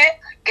chicken,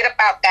 get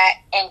about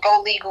that and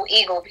go legal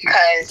eagle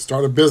because...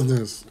 Start a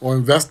business or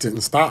invest it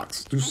in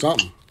stocks. Do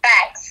something.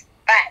 Facts.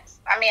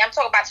 I mean, I'm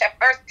talking about your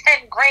first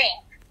 10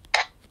 grand.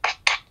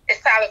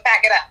 It's time to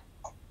pack it up.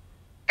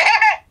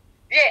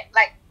 Yeah,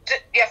 like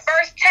your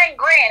first 10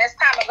 grand, it's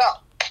time to go.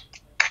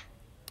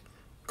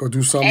 Go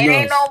do something else.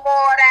 Ain't no more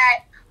of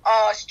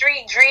that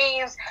street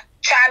dreams,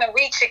 trying to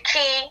reach a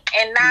key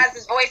and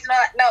Nas's voice and all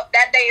that. No,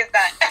 that day is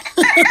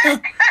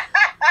done.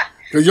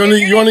 Because you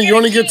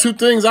only get two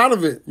things out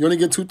of it. You only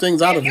get two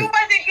things out of it. If you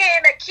wasn't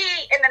getting a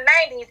key in the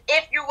 90s,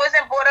 if you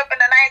wasn't brought up in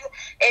the 90s,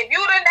 if you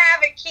didn't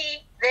have a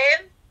key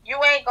then, you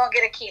ain't going to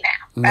get a key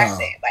now. That's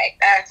it. Like,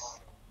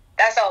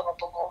 that's over,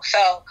 boo-boo.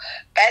 So,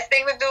 best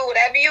thing to do,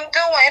 whatever you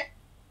doing,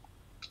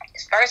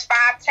 is first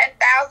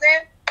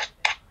 5,000-10,000,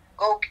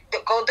 go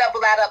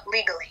double that up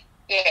legally.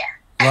 Yeah.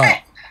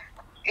 Right.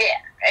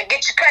 Yeah. And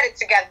get your credit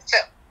together,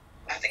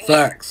 too.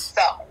 Facts.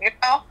 So, you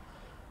know?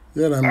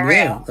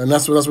 Yeah, and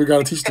that's what we got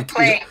to teach the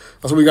kids.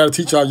 That's what we got to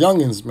teach our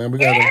youngins, man. We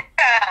got to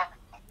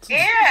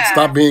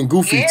stop being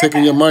goofy,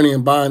 taking your money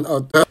and buying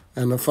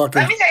and the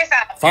fucking Let me tell you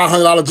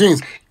something. $500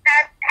 jeans.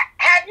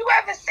 Have you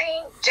ever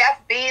seen Jeff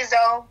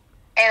Bezos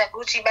and a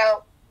Gucci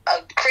belt,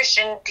 a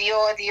Christian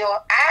Dior?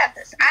 I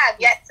have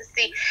yet to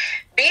see.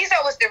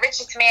 Bezos is the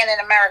richest man in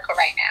America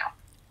right now.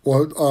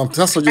 Well,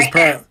 Tesla just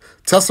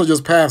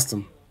passed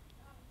him.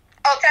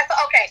 Oh, Tesla.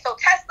 Okay, so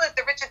Tesla is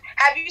the richest.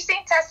 Have you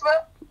seen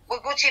Tesla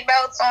with Gucci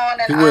belts on?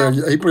 And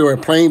he probably wear a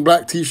plain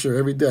black T-shirt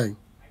every day.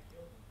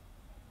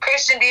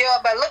 Christian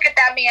Dior, but look at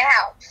that man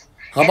house.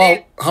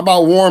 How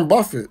about Warren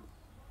Buffett?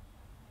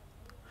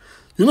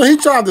 You know, he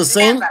drive the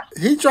same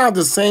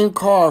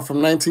car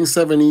from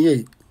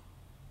 1978.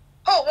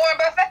 Who, Warren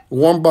Buffett?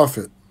 Warren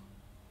Buffett.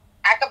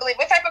 I can believe.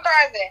 What type of car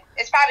is it?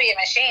 It's probably a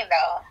machine,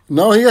 though.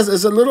 No,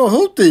 it's a little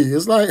hootie.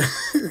 It's like...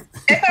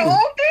 It's a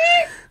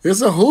hootie?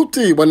 It's a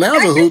hootie, but now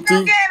it's a hootie.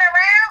 Still getting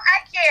around?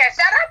 I care.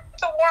 Shout out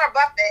to Warren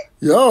Buffett.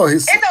 Yo,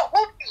 it's a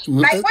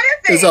hootie. Like, what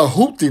is it? It's a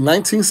hootie,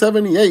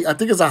 1978. I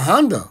think it's a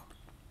Honda.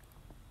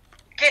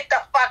 Get the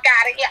fuck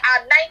out of here.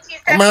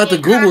 1978. I'm gonna have to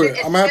Google it.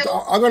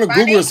 I'm gonna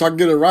Google it so I can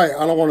get it right.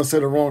 I don't want to say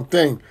the wrong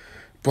thing,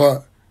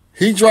 but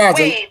he drives.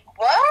 Wait,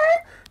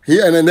 what?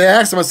 And then they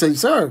asked him. I said,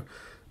 "Sir,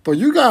 but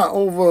you got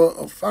over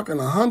a fucking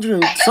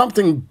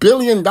 $100-something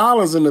billion in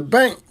the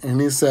bank," and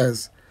he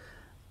says,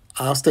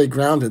 "I'll stay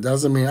grounded.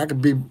 Doesn't mean I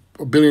could be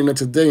a billionaire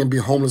today and be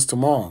homeless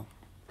tomorrow."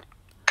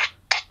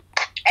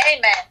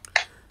 Amen.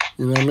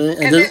 You know what I mean?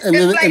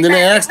 And then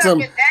they asked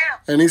him.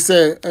 And he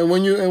said, and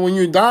when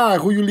you die,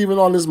 who you leaving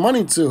all this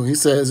money to? He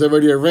said, it's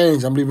already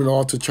arranged. I'm leaving it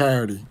all to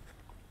charity.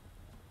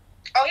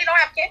 Oh, he don't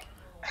have kids?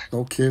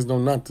 No kids, no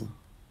nothing.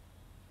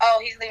 Oh,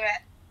 he's leaving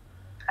it.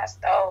 That's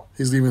dope.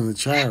 He's leaving the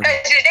charity.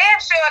 Because you damn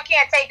sure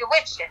can't take it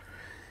with you.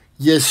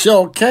 You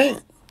sure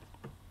can't.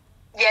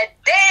 You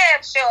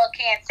damn sure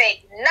can't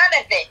take none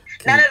of it.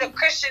 None of the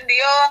Christian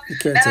Dior. You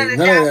can't take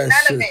none of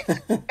that shit. None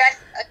of it. That's,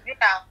 you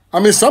know. I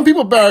mean, some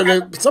people bury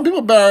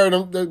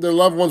their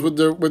loved ones with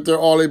their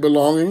all their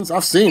belongings.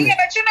 I've seen it. Yeah,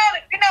 but you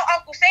know,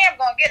 Uncle Sam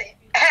gonna get it.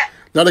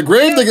 Now the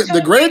grave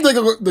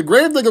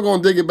digger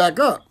gonna dig it back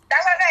up.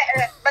 That's what I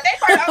said. But they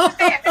call Uncle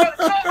Sam. You know,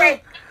 the Tomb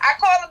Raiders. I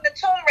call them the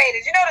Tomb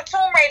Raiders. You know, the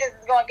Tomb Raiders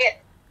is gonna get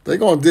it. They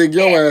gonna dig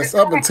your ass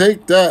up and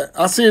take that.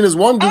 I seen this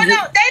one dude. Oh no, they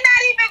not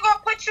even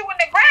gonna put you in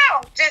the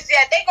ground just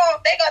yet. They gonna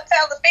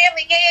tell the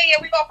family, yeah,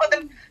 we gonna put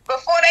them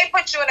before they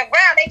put you in the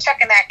ground. They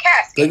checking that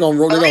casket. They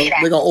gonna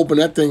open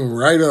that thing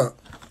right up.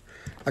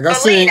 Like I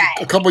seen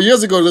a couple of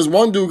years ago, this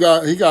one dude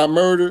got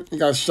murdered. He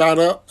got shot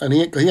up, and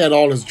he had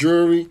all his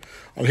jewelry.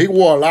 He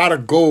wore a lot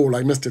of gold,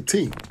 like Mr.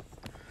 T.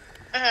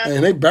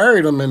 And they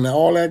buried him in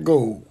all that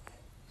gold.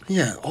 He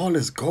had all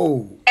this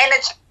gold. And the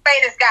Tomb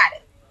Raiders got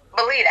it.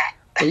 Believe that.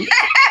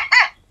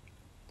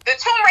 The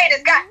Tomb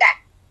Raiders got that.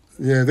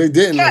 Yeah, they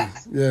didn't.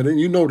 Yeah,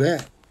 you know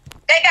that.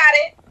 They got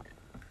it.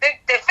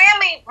 The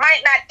family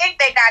might not think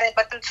they got it,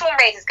 but the Tomb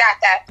Raiders got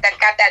that. That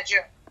got that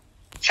jewelry.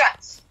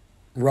 Trust.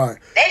 Right.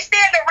 They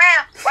stand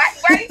around. Why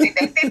do you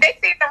think they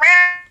stand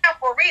around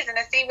for a reason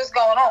to see what's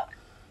going on?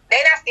 They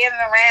not standing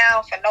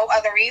around for no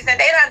other reason.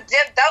 They done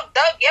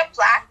dug your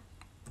plot.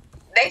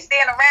 They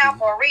stand around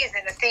for a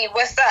reason to see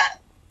what's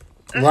up.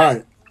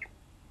 Right.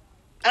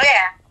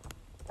 Yeah.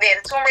 Yeah,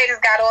 the Tomb Raiders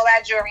got all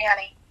that jewelry,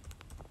 honey.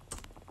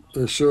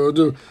 They sure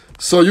do.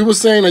 So you were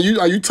saying that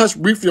you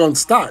touched briefly on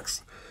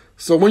stocks.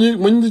 So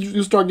when did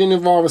you start getting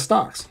involved with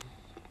stocks?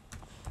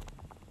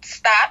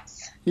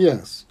 Stocks?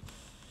 Yes.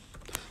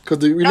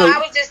 Because I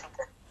was just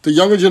the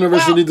younger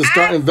generation need to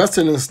start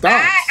investing in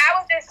stocks. I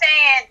was just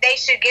saying they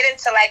should get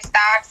into like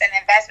stocks and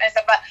investments.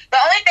 But the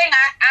only thing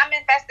I'm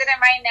invested in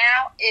right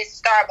now is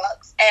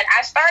Starbucks, and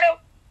I started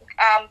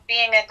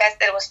being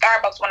invested with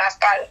Starbucks when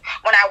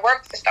I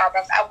worked for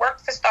Starbucks. I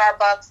worked for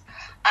Starbucks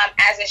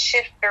as a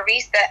shift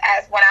barista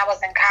when I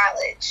was in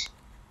college.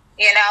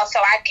 You know, so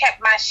I kept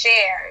my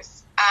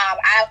shares.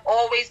 I've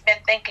always been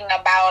thinking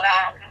about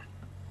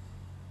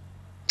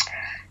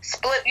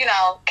split,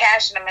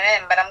 cashing them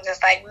in, but I'm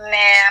just like,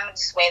 I'm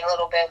just wait a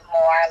little bit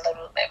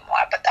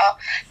more. But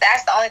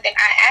that's the only thing.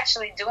 I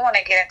actually do want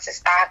to get into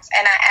stocks,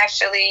 and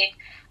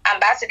I'm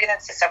about to get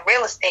into some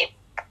real estate.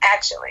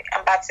 Actually,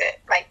 I'm about to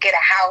get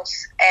a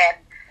house and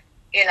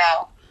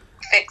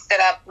fix it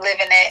up, live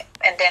in it,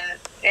 and then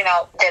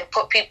then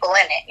put people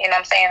in it. You know what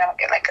I'm saying? I'm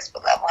gonna get a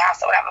split level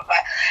house or whatever.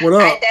 But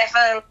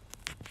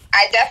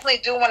I definitely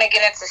do want to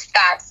get into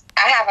stocks.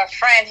 I have a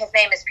friend. His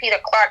name is Peter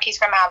Clark. He's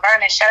from Mount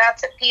Vernon. Shout out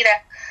to Peter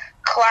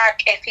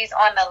Clark if he's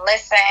on the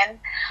listen.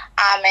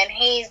 And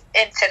he's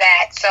into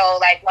that. So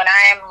when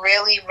I am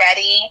really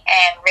ready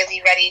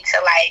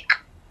to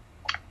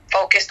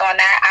focused on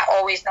that, I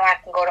always know I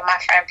can go to my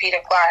friend Peter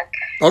Clark.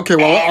 Okay,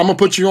 well, I'm gonna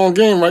put you on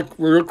game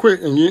real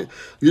quick, and you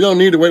don't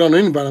need to wait on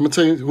anybody. I'm gonna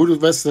tell you who to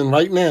invest in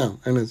right now,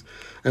 and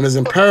it's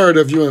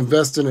imperative you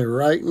invest in it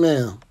right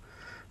now.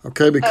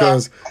 Okay,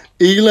 because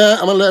Elon,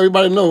 I'm gonna let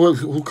everybody know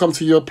who come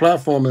to your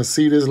platform and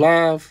see this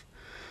live.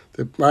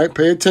 Right,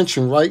 pay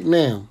attention right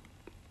now.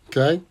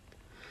 Okay,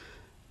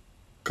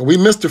 because we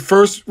missed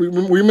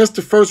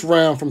the first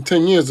round from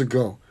 10 years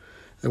ago.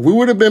 If we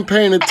would have been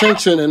paying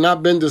attention and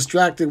not been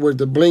distracted with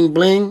the bling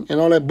bling and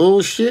all that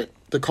bullshit,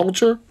 the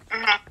culture,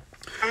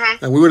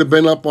 and we would have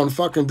been up on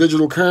fucking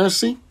digital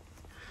currency,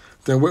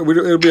 then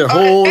it'll be a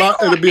whole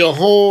lot. It'll be a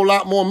whole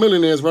lot more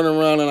millionaires running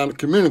around in our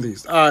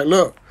communities. All right,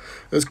 look,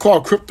 it's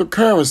called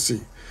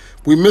cryptocurrency.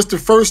 We missed the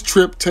first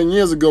trip 10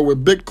 years ago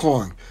with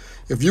Bitcoin.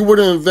 If you would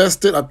have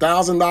invested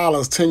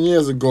 $1,000 10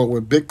 years ago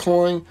with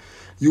Bitcoin,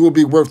 you would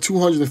be worth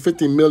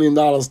 $250 million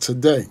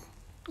today.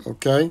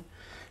 Okay?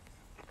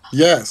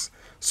 Yes.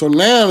 So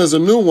now there's a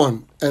new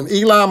one, and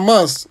Elon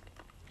Musk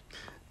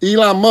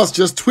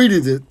just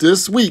tweeted it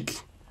this week,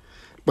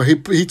 but he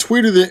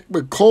tweeted it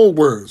with code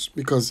words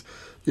because,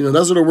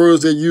 those are the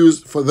words they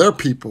use for their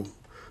people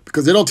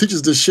because they don't teach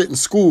us this shit in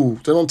school.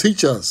 They don't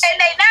teach us.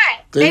 And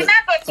they're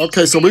not going to teach.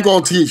 Okay, so we're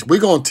going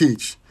to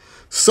teach.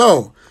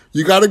 So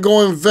you got to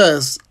go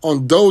invest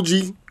on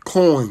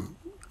Dogecoin.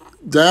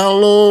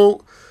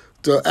 Download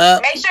the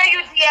app. Make sure you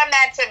DM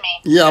that to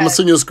me. Yeah, I'm going to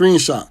send you a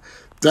screenshot.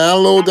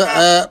 Download the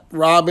app,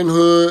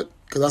 Robinhood,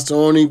 because that's the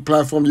only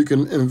platform you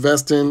can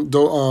invest in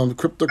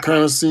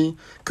cryptocurrency,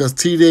 because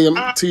TD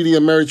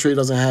Ameritrade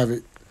doesn't have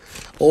it.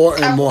 Or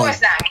M1. Of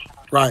course not.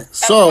 Right.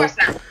 So,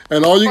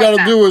 and all you got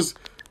to do is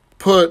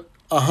put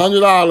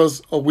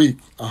 $100 a week.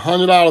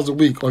 $100 a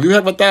week. Or if you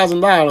have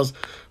 $1,000,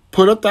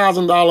 put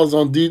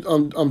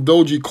 $1,000 on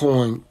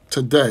Dogecoin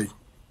today,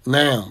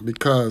 now,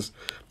 because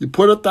you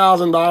put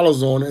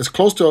 $1,000 on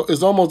it,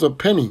 it's almost a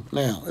penny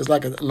now. It's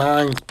like a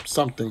 9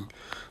 something.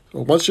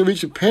 So once you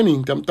reach a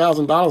penny, them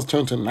 $1,000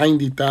 turn to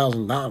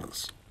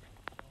 $90,000.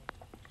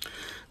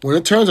 When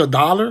it turns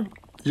 $1,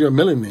 you're a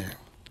millionaire.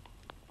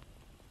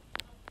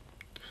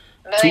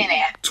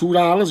 Millionaire.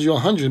 $2, you're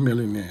 100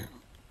 millionaire.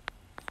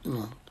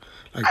 Like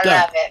I that.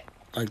 love it.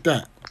 Like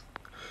that.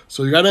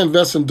 So you got to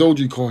invest in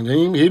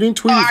Dogecoin. He didn't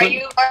tweet it.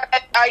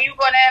 Are you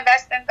going to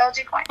invest in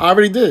Dogecoin? I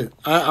already did.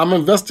 I'm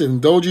invested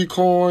in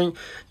Dogecoin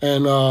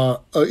and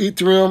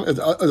Ethereum.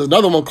 There's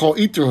another one called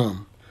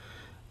Ethereum.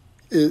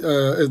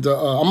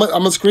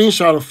 I'm a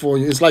screenshot it for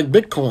you. It's like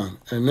Bitcoin,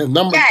 and the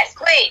number. Yes,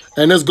 please.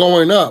 And it's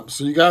going up.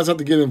 So you guys have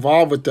to get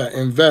involved with that.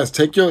 Invest.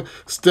 Take your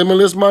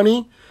stimulus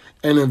money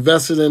and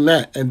invest it in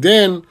that, and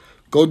then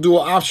go do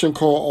an option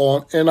call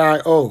on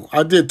NIO.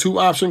 I did 2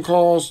 option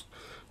calls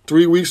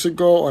 3 weeks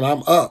ago, and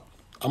I'm up.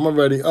 I'm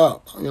already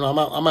up. I'm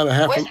at a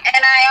half. What's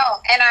NIO?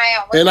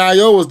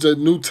 NIO is the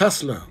new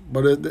Tesla,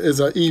 but it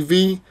is an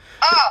EV.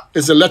 Oh.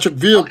 It's electric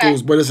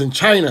vehicles, but it's in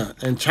China,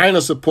 and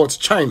China supports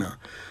China.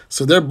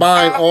 So they're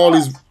buying all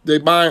these. They're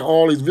buying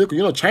all these vehicles.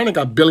 You know, China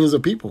got billions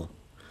of people.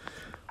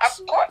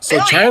 Of course. So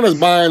China's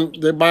buying.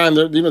 They're buying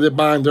their. You know, they're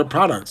buying their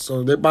products.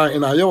 So they're buying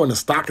NIO, and the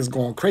stock is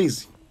going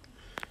crazy.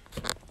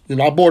 You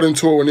know, I bought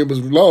into it when it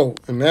was low,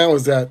 and now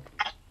it's at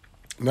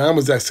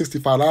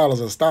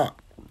 $65 a stock.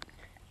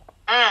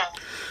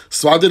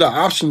 So I did an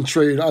option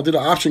trade. I did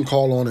an option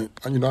call on it.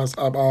 You know,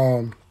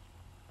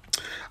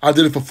 I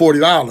did it for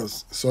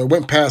 $40. So it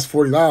went past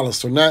 $40.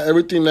 So now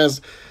everything that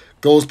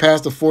goes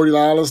past the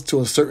 $40 to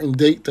a certain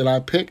date that I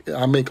pick,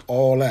 I make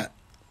all that.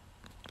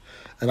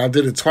 And I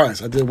did it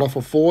twice. I did one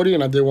for $40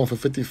 and I did one for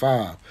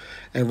 $55.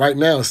 And right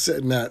now it's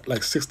sitting at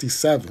like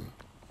 $67.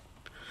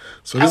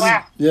 So this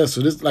is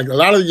so this like a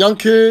lot of young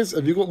kids,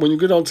 if you go, when you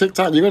get on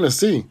TikTok, you're gonna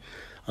see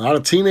a lot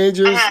of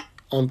teenagers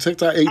on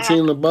TikTok, 18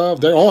 and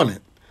above, they're on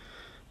it.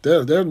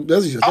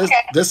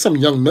 There's some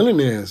young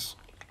millionaires,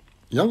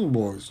 young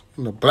boys,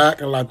 you know,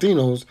 black and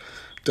Latinos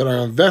that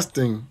are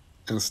investing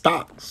in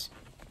stocks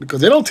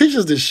because they don't teach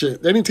us this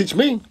shit. They didn't teach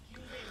me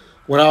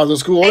when I was in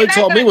school. All they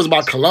taught me was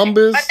about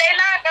Columbus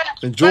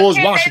and George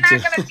Washington. They're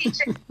not gonna teach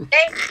it.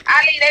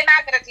 They're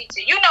not gonna teach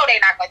it. You know they're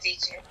not gonna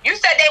teach it. You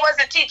said they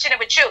wasn't teaching it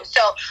with you.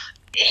 So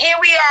here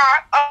we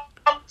are,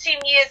 10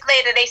 years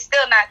later,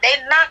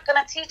 they're not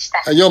gonna teach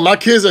that. And yo, my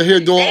kids are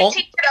here doing.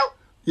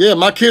 Yeah,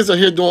 my kids are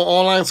here doing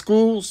online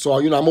school, so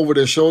you know I'm over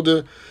their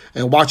shoulder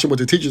and watching what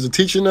the teachers are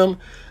teaching them,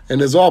 and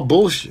it's all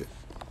bullshit.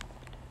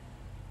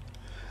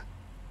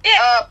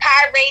 Yeah,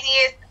 pi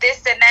radius,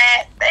 this and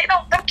that.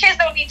 Them kids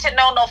don't need to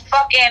know no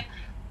fucking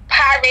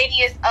pi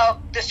radius of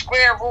the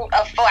square root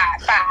of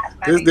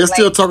 5. They're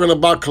still talking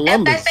about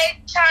Columbus. If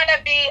they trying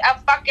to be a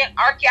fucking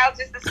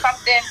archaeologist or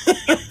something,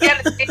 you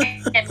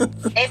understand?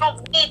 They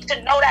don't need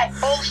to know that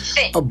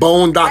bullshit. A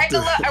bone doctor.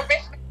 Regular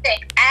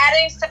arithmetic,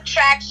 adding,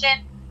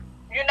 subtraction.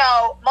 You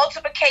know,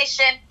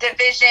 multiplication,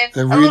 division,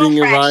 and reading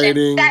and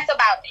writing. That's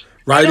about it.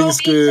 Writing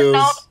skills. Need to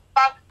know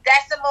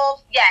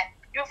decimals. Yeah,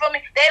 you feel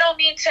me? They don't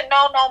need to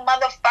know no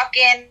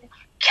motherfucking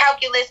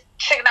calculus,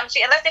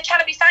 trigonometry, unless they're trying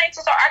to be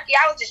scientists or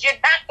archaeologists. You're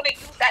not going to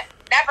use that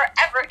never,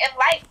 ever in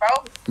life,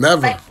 bro.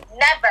 Never.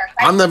 Never.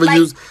 I never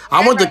used.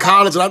 I went to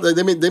college and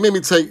they made me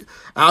take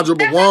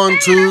algebra 1,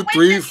 2,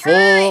 3, 4.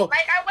 I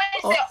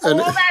wasted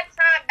all that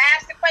time,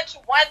 math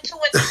sequential 1, 2,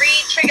 and 3,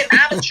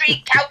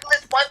 trigonometry,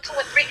 calculus 1, 2,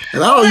 and 3.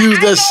 And I don't use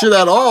that shit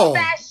at all.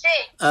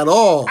 At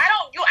all. I've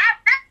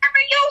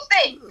never used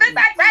it. Since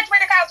I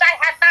graduated college, I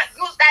have not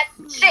used that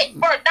shit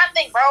for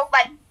nothing, bro.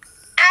 Like,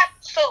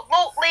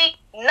 absolutely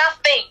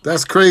nothing.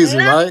 That's crazy,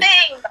 right?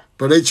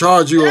 But they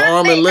charge you an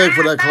arm and leg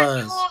for that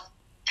class.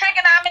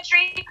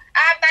 Trigonometry. I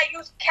have not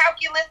used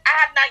calculus. I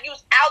have not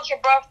used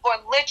algebra for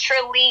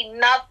literally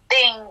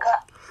nothing.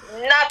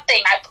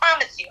 Nothing. I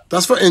promise you.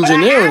 That's for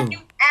engineering. But I have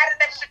used adding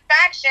and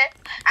subtraction.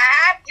 I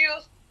have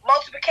used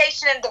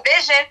multiplication and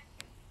division.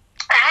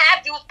 I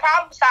have used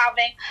problem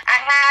solving. I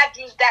have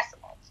used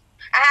decimals.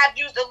 I have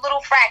used the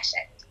little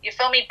fractions. You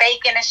feel me?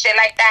 Bacon and shit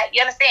like that.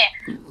 You understand?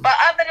 But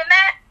other than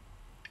that,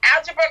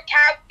 algebra,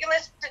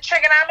 calculus, the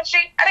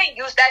trigonometry, I didn't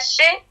use that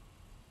shit.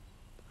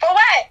 For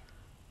what?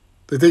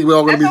 They think we're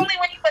all going to be. That's only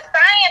when you were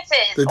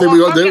scientists. They think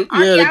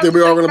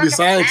we're all going to be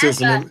scientists.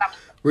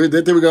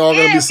 They think we're all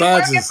going to be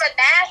scientists. Working for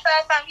NASA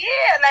or something.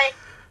 Yeah, like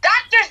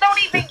doctors don't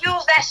even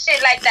use that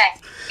shit like that.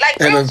 Like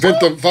and invent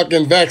the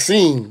fucking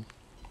vaccine.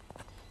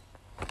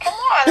 Come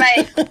on,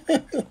 like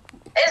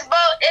it's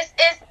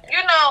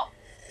you know.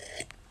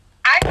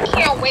 I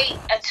can't wait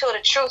until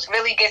the truth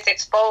really gets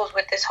exposed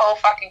with this whole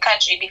fucking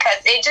country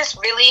because they just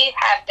really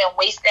have been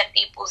wasting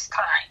people's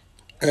time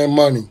and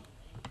money.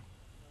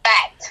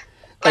 Fact.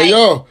 Like, hey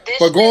yo,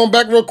 but going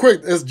back real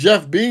quick, it's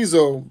Jeff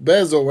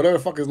Bezos, whatever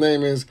the fuck his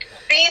name is.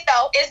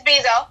 It's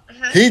Bezos.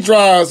 Mm-hmm. He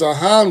drives a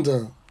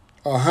Honda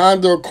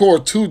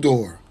Accord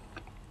 2-door.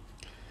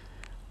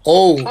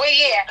 Oh. Well,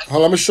 yeah.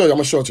 Hold on, let me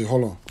show it to you.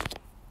 Hold on.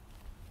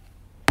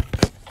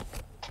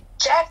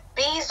 Jeff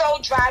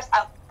Bezos drives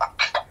a.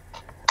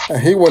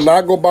 And he will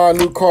not go buy a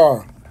new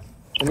car.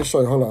 Let me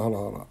show you. Hold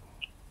on.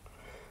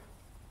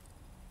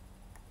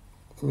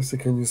 Let me see.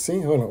 Can you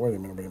see? Hold on. Wait a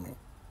minute.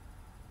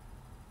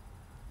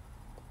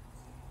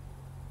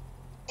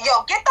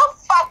 Yo, get the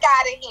fuck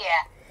out of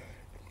here.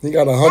 He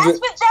got 100. That's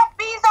what Jeff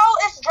Bezos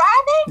is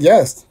driving?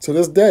 Yes, to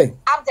this day.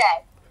 I'm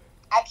dead.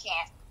 I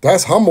can't.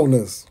 That's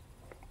humbleness.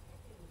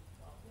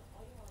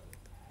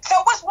 So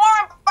what's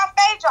Warren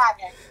Buffett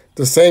driving?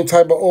 The same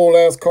type of old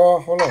ass car.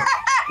 Hold on.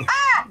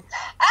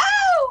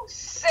 Oh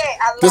shit!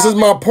 I love this is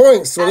my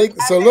point. So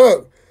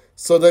look.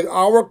 So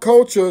our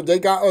culture, they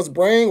got us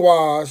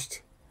brainwashed.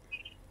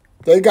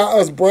 To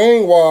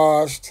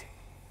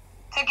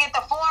get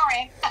the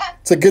foreign.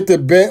 To get the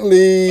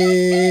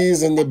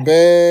Bentleys and the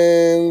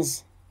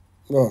Benz.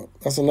 Look,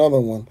 that's another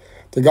one.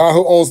 The guy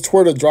who owns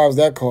Twitter drives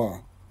that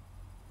car.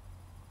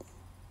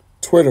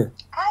 Twitter.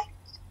 I'm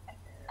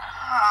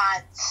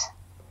not.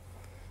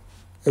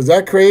 Is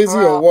that crazy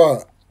or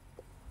what?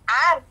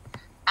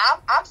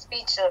 I'm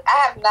speechless.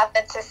 I have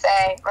nothing to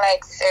say.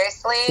 Like,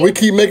 seriously. We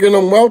keep making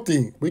them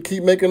wealthy.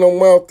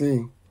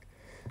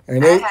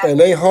 And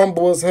they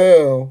humble as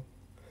hell.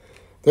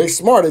 They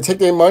smart. They take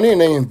their money and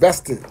they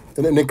invest it,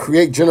 and then they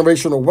create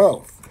generational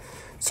wealth.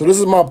 So this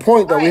is my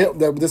point that we have,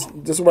 that this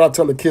is what I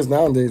tell the kids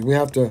nowadays. We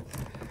have to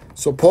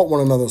support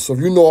one another. So if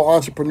you know an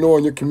entrepreneur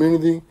in your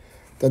community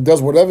that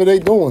does whatever they're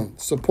doing,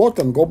 support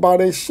them. Go buy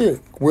their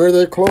shit. Wear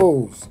their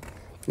clothes.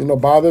 You know,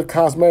 buy their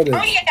cosmetics.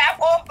 Oh yeah,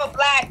 I'm all for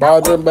black. Buy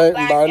their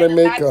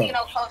makeup. Latino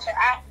culture.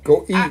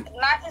 Go eat.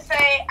 Not to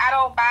say I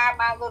don't buy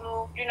my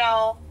little,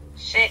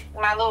 shit,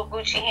 my little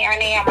Gucci here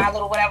and there, my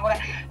little whatever.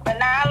 But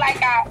now,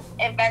 I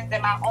invest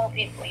in my own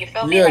people. You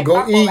feel me? Yeah, like,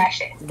 go eat. That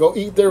shit. Go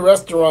eat their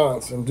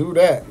restaurants and do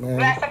that, man.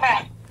 That's a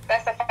fact.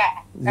 That's a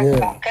fact.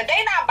 Because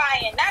they not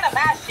buying none of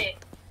my shit.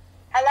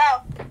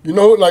 Hello? You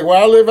know, like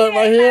where I live at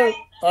right here,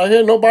 I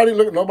hear nobody,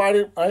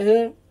 I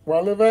hear where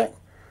I live at,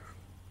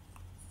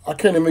 I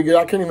can't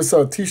even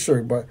sell a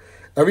t-shirt, but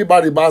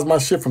everybody buys my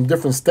shit from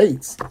different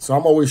states. So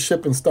I'm always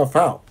shipping stuff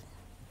out.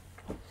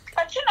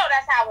 But you know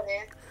that's how it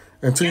is.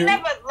 Until you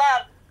never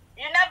love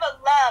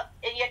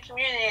in your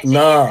community until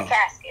you're in the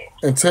casket.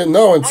 Until when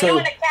you're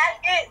in the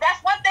casket,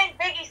 that's one thing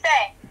Biggie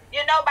said.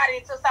 You're nobody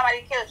until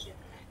somebody kills you.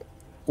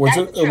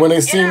 When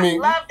they see me,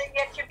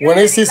 when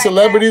they see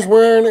celebrities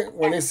wearing it,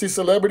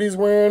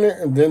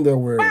 and then they'll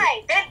wear it.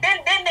 Right, then they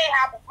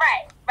have it.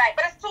 Right.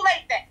 But it's too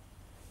late then.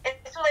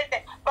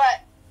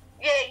 But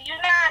yeah,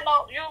 you're not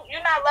loved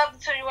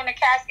until you're in the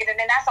casket, and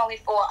then that's only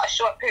for a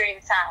short period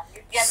of time.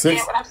 You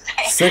understand what I'm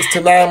saying? 6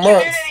 to 9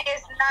 months.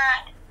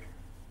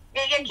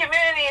 Your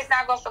community is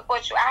not going to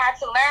support you. I had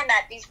to learn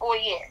that these 4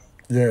 years.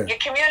 Yeah. Your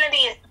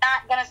community is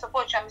not going to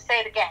support you. I'm going to say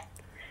it again.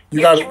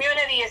 You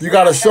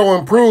gotta show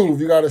and prove.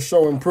 You gotta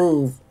show and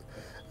prove.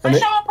 But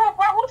show and prove,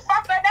 bro. Who the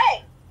fuck are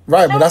they?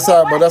 Right, but that's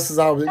how that's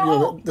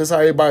how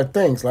everybody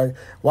thinks. Like,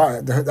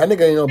 why that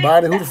nigga ain't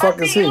nobody? Who the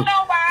fuck is he?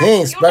 He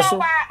ain't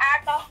special.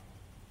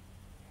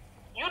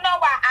 You know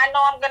why I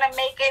know I'm gonna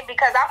make it?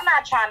 Because I'm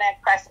not trying to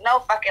impress no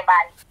fucking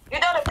body. You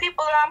know the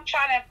people that I'm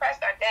trying to impress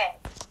are dead.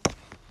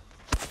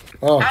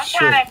 I'm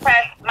trying to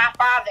impress my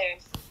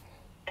fathers.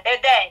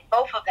 They're dead,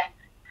 both of them.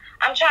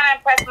 I'm trying to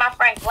impress my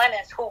friend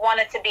Glennis, who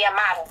wanted to be a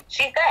model.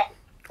 She's dead.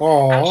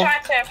 Aww. I'm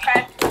trying to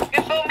impress,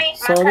 you feel me?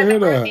 My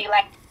cousin Ruby,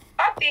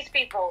 fuck these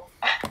people.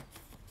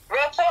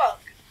 Real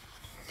talk.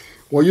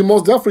 Well, you're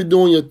most definitely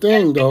doing your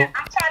thing, though. I'm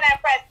trying to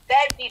impress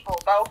dead people,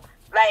 bro.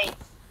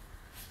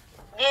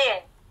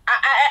 Yeah.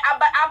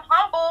 But I'm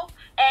humble,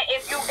 and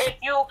if you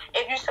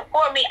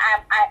support me,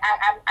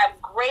 I'm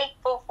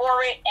grateful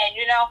for it, and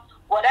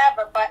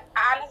whatever. But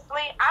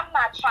honestly, I'm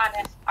not trying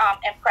to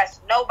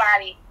impress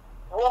nobody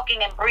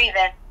walking and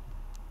breathing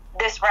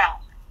this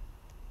realm.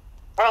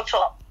 Real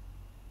talk.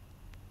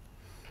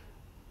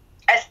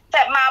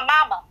 Except my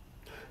mama.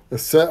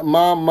 Except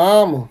my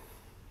mama.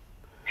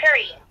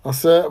 Period.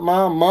 Except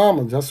my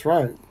mama. That's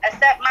right.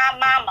 Except my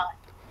mama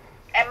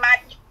and my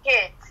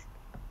kids.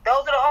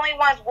 Those are the only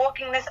ones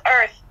walking this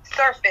earth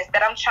surface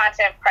that I'm trying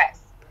to impress.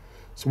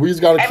 So we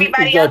just gotta keep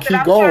going. Trying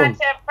to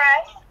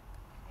impress,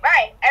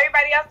 right?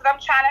 Everybody else that I'm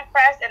trying to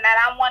impress and that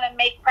I want to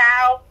make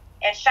proud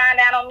and shine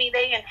down on me,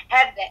 they in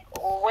heaven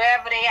or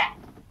wherever they at.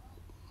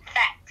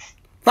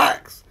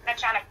 Facts. I'm not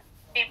trying to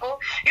people.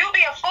 You'll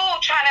be a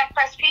fool trying to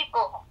impress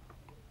people.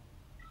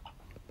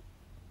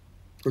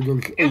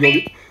 You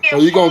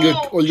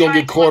gonna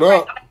get caught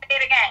up. I'm gonna say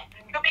it again.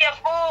 You'll be a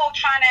fool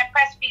trying to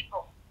impress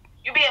people.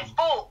 You'll be a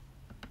fool.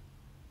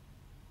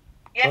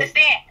 You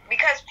understand?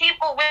 Because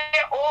people,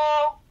 we're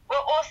all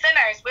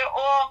sinners. We're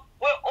all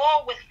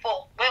with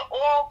fault. We're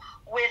all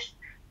with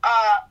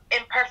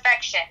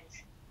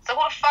imperfections. So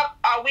who the fuck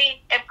are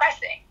we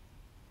impressing?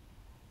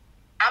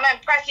 I'm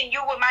impressing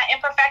you with my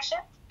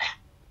imperfections?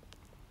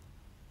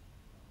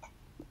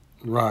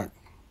 Right.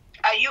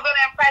 Are you going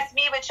to impress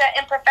me with your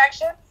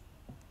imperfections?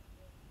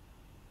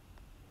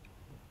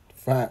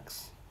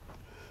 Facts.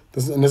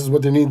 This is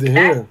what they need to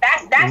hear.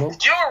 That's the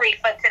jewelry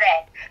for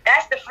today.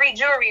 That's the free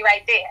jewelry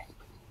right there.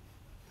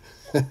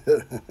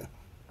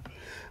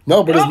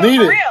 No, but it's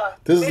needed. Real.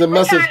 This is the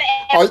message. We're trying to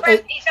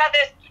impress each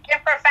other's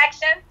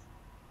imperfections.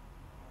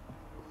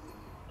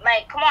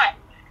 Like, come on.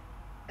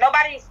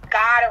 Nobody's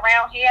God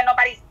around here.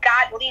 Nobody's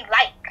godly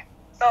like.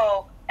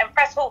 So,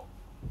 impress who?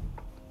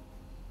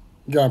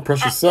 You gotta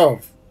impress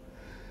yourself.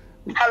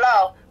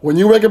 Hello. When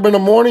you wake up in the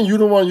morning, you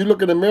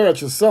look in the mirror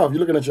at yourself. You're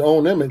looking at your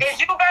own image. It's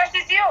you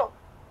versus you.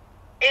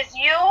 It's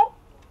you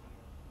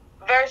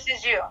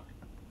versus you.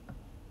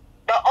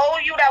 The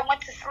old you that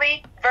went to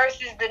sleep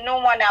versus the new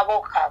one that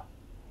woke up.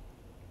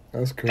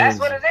 That's crazy. That's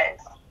what it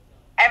is.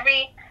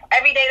 Every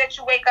day that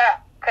you wake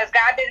up, because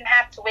God didn't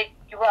have to wake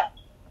you up.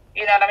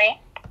 You know what I mean?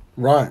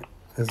 Right.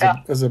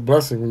 It's a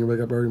blessing when you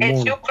wake up every morning.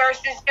 It's you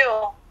versus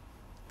you.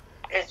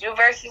 It's you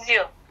versus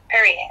you.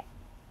 Period.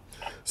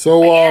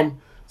 So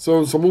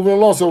so moving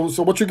along.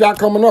 So what you got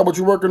coming up? What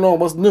you working on?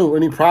 What's new?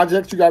 Any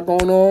projects you got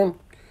going on?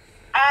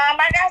 I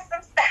got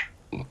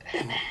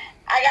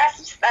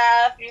some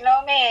stuff. You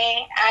know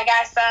me. I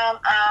got some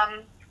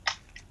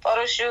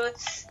photo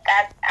shoots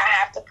that I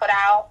have to put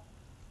out.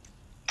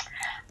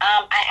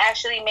 I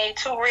actually made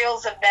 2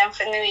 reels of them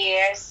for New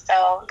Year's,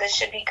 so this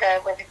should be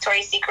good with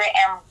Victoria's Secret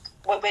and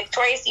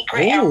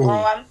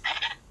Raw.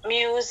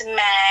 Muse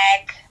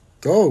Mag.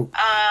 Dope.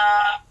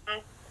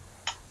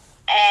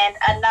 And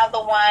another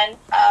one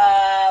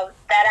that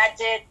I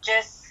did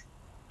just,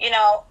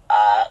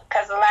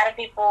 because a lot of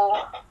people,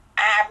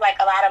 I have like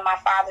a lot of my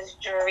father's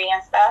jewelry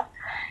and stuff.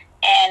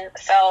 And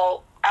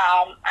so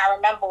I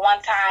remember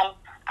one time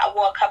I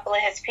wore a couple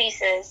of his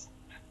pieces,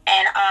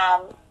 and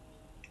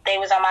they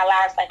was on my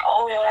lives like,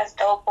 oh, yo, that's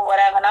dope or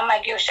whatever. And I'm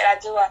like, yo, should I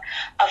do a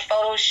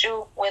photo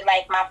shoot with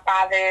like my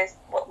father's,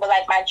 with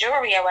like my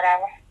jewelry or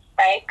whatever,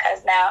 right?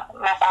 Because now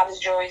my father's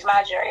jewelry is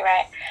my jewelry,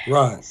 right?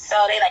 Right.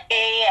 So they like,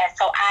 yeah.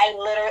 So I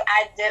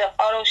did a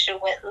photo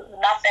shoot with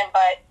nothing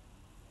but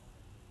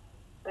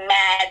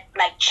mad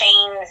like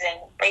chains and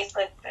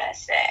bracelets and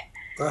shit.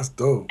 That's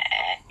dope.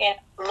 And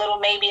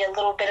maybe a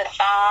little bit of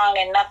thong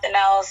and nothing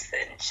else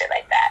and shit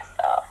like that.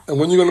 So. And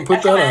when you gonna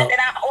put that out? And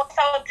I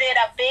also did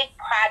a big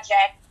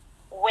project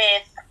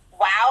with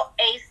Wild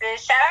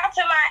Aces. Shout out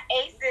to my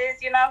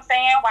Aces, you know what I'm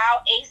saying?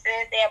 Wild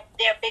Aces,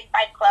 they're a big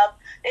fight club.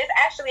 There's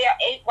actually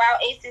Wild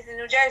Aces in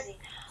New Jersey.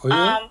 Oh,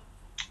 yeah?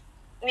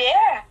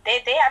 Yeah,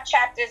 they have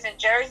chapters in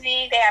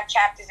Jersey. They have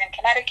chapters in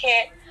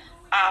Connecticut,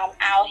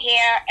 out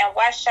here in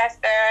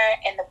Westchester,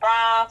 in the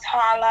Bronx,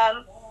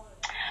 Harlem.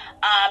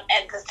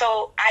 And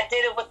so I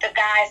did it with the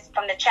guys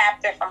from the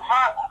chapter from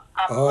Harlem.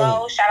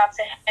 Flo, shout out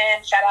to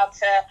him. Shout out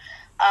to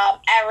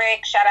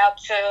Eric. Shout out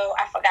to,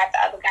 I forgot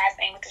the other guy's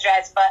name with the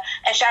dress,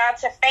 and shout out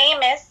to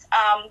Famous,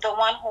 the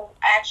one who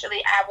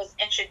actually I was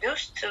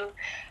introduced to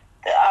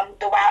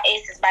the Wild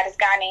Aces by this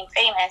guy named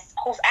Famous,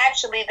 who's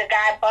actually the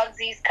guy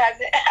Bugsy's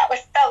cousin. I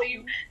was telling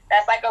you,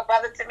 that's like a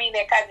brother to me.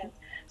 They're cousins.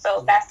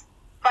 So that's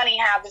funny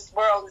how this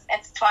world is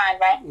intertwined,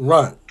 right?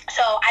 Right.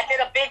 So I did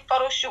a big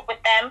photo shoot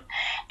with them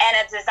and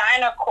a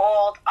designer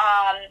called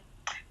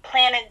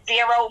Planet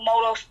Zero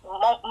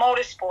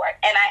Motorsport,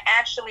 and I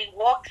actually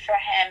walked for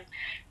him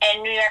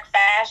in New York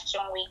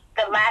Fashion Week,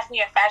 the last New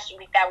York Fashion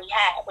Week that we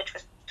had, which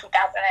was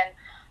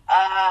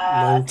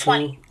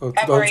 2020,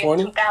 February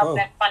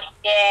 2020.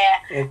 Yeah.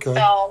 Okay.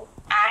 So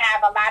I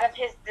have a lot of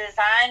his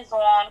designs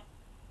on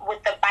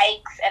with the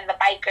bikes and the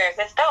bikers.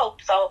 It's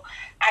dope. So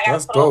I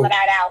got to put all of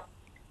that out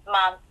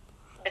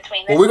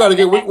between. Well, we got to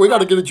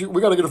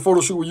get a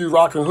photo shoot with you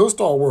rocking Hood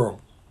Star World.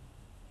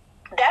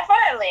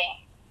 Definitely.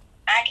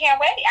 I can't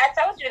wait. I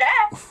told you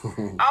that.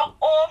 I'm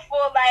all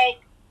for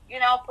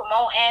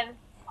promoting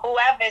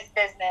whoever's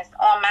business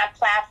on my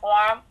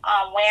platform.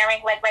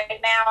 Wearing like right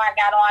now, I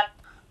got on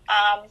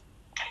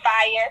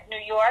Fire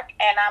New York,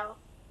 and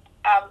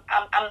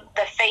I'm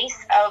the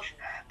face of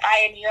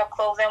Fire New York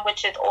Clothing,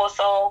 which is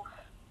also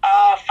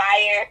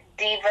Fire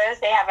Divas.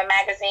 They have a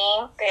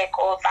magazine. They're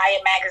called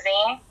Fire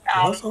Magazine.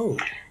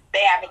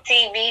 They have a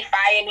TV,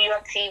 Fire New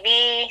York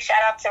TV.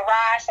 Shout out to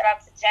Raj. Shout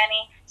out to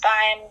Jenny. So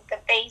I am the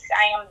face.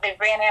 I am the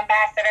brand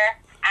ambassador.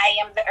 I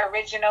am the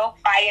original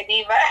Fire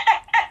Diva.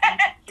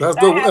 That's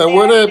dope. And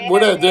where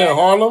that there in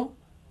Harlem?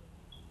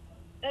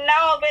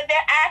 No, but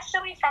they're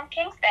actually from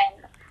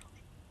Kingston.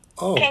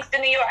 Oh.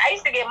 Kingston, New York. I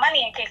used to get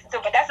money in Kingston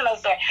too, but that's another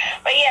story.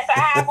 But yeah, so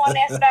I have on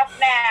their stuff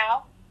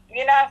now.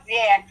 You know,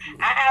 yeah.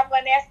 I have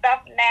on their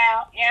stuff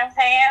now. You know what I'm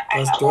saying?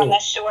 That's I have on the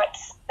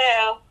shorts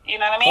too. You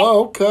know what I mean?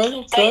 Oh,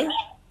 okay. So, yeah.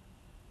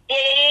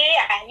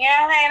 You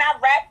know what I'm saying? I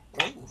rap.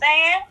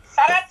 Saying,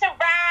 shout out to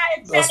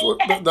Ride. That's what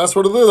it is. That's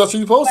what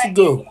you're supposed to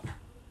do.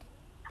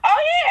 Oh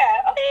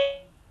yeah.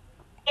 Okay.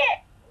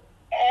 Yeah.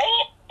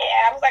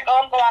 I was like,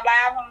 I'm going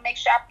live. I'm gonna make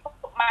sure I put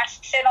my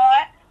shit on. You know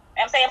what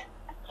I'm saying?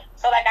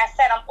 So like I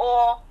said, I'm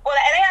all well,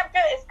 and they have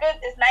good. It's good.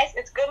 It's nice.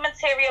 It's good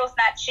material. It's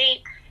not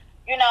cheap.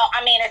 You know,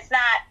 I mean, it's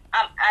not.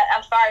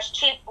 As far as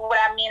cheap, what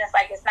I mean is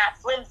like it's not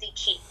flimsy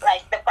cheap.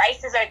 Like the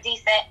prices are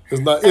decent.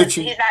 It's not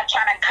itchy. He's not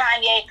trying to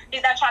Kanye.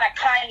 He's not trying to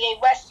Kanye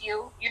West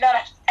you. You know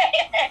what I'm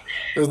saying?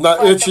 It's not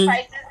but itchy. The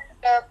prices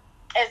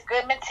is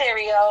good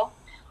material.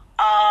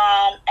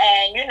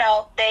 And you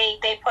know they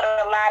put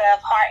a lot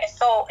of heart and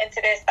soul into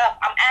their stuff.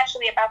 I'm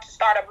actually about to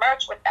start a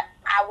merch with them.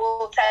 I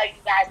will tell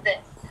you guys this.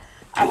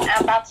 I'm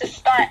about to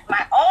start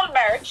my own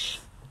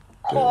merch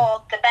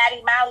called the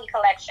baddiemillie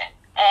collection,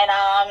 and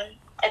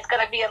it's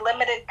gonna be a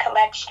limited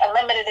collection, a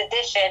limited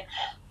edition,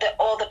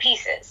 all the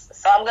pieces.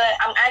 So I'm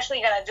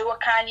actually gonna do a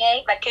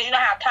Kanye, like, cause you know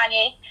how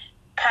Kanye,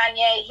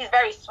 he's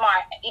very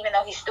smart, even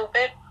though he's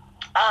stupid.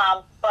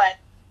 But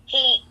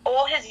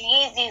all his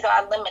Yeezys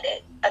are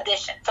limited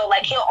edition. So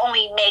like he'll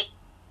only make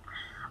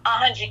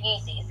 100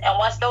 Yeezys, and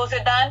once those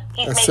are done,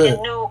 he's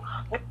making new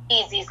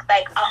Yeezys,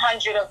 like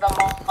 100 of them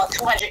or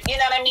 200. You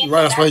know what I mean?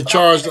 Right. So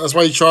that's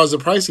why he charged the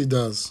price he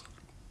does.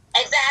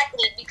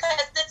 Exactly,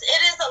 because it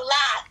is a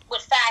lot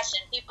with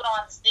fashion. People don't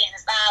understand.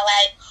 It's not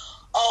like,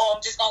 oh,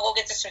 I'm just gonna go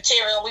get this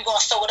material and we're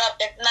gonna sew it up.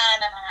 No.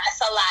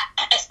 It's a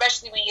lot,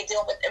 especially when you're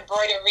dealing with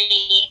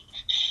embroidery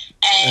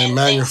and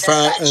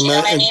manufacturing.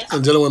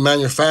 And dealing with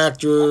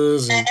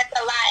manufacturers and it's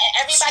a lot.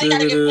 And everybody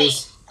gotta get paid.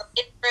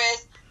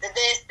 The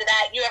this, the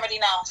that. You already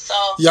know. So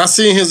yeah, I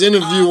seen his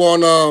interview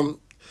on.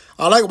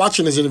 I like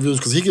watching his interviews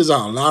because he gives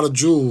out a lot of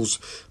jewels.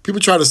 People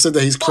try to say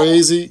that he's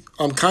crazy.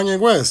 Kanye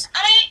West.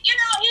 I mean, you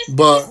know, he's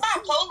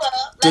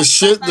bipolar. The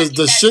shit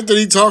that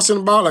he talking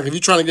about, like if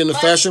you're trying to get in the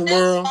fashion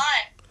world.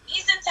 Smart.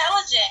 He's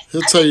intelligent.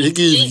 He'll tell you, he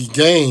giving you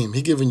game.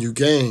 He giving you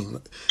game.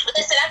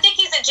 Listen, I think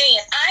he's a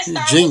genius. Einstein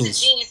was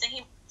a genius, and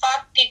he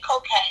fucking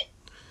cokehead.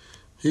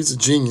 He's a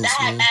genius, that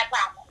had mad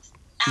problems.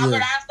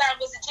 Albert Einstein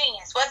was a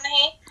genius, wasn't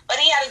he? But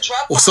he had a drug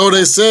problem. Well, so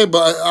they said,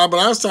 but Albert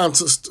Einstein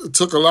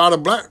took a lot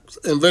of black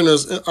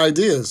inventors'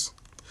 ideas,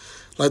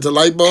 like the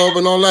light bulb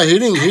and all that. He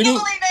didn't believe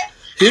it.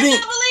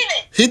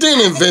 He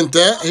didn't invent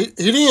that. He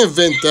didn't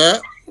invent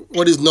that.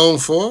 What he's known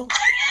for,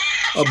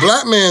 a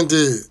black man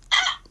did.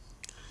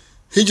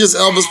 He just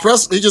Elvis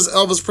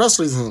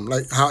Presley's him,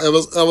 like how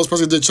Elvis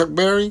Presley did Chuck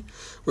Berry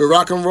with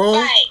rock and roll.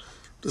 Right.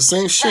 The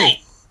same shit.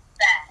 Right.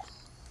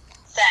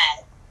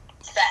 Sad.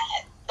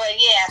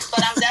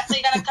 But I'm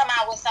definitely gonna come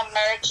out with some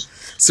merch.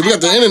 See, we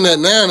got the internet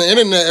now. On the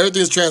internet,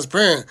 everything's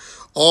transparent.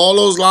 All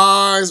those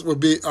lies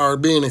are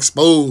being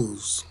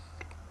exposed.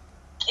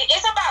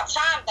 It's about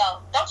time, though.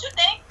 Don't you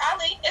think,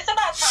 Ali? It's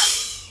about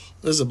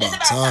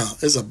time.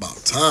 It's about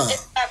time.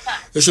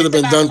 It should have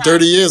been done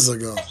 30 years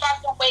ago. Let's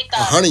fucking wake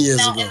up. 100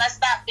 years ago. And let's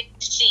stop being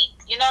sheep.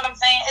 You know what I'm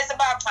saying? It's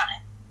about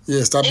time.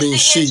 Yeah, stop being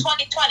sheep. It's the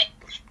year 2020.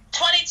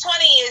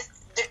 2020 is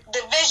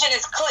the vision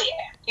is clear.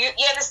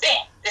 You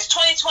understand? It's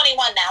 2021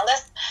 now.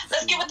 Let's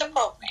get with the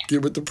program.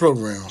 Get with the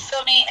program. You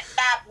feel me?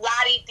 Stop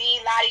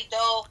la-di-dee,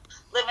 la-di-do,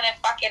 living in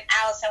fucking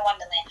Alice in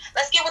Wonderland.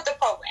 Let's get with the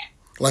program.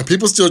 Like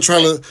people still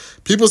trying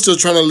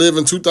to live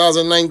in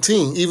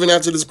 2019, even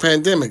after this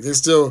pandemic. They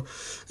still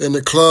in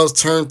the clubs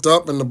turned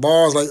up and the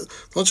bars. Like,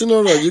 don't you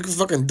know that you can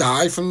fucking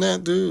die from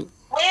that, dude?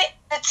 Where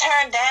the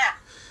turn down?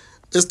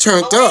 It's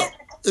turned up.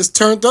 It's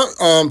turned up.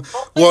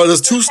 Well, there's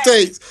two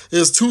states.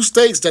 There's two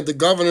states that the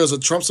governors are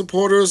Trump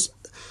supporters,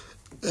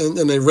 and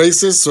they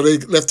racist, so they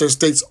left their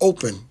states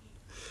open,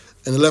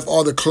 and they left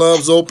all the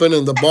clubs open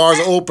and the bars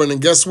open. And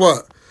guess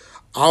what?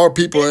 Our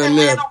people are in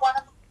there.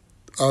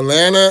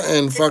 Atlanta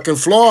and fucking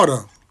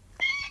Florida.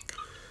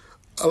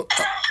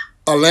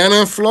 Atlanta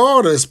and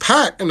Florida is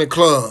packed in the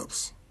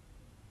clubs.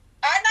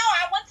 I know.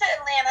 I went to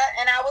Atlanta,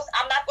 and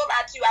I'm not gonna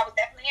lie to you. I was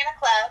definitely in a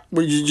club.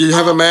 Well, you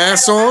have a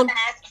mask on?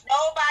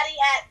 Nobody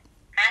had.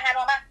 I had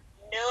on my.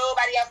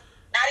 Nobody else.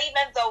 Not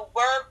even the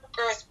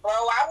workers, bro.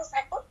 I was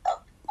like, what the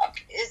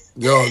fuck is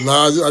this?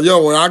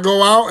 Yo, when I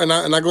go out and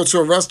I go to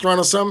a restaurant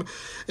or something,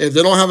 if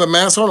they don't have a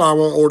mask on, I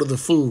won't order the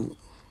food.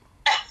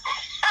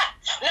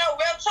 No,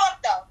 real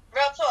talk though.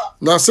 Real talk.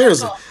 No,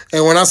 seriously.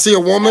 And when I see a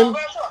woman,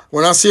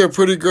 when I see a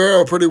pretty girl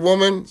or pretty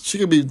woman, she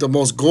could be the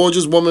most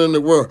gorgeous woman in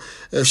the world.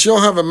 If she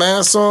don't have a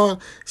mask on,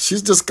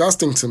 she's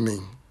disgusting to me.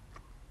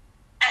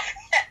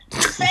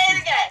 Say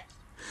it again.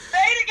 Say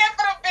it again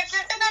for the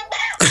bitches in the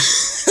mouth.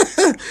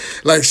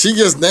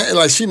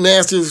 Like she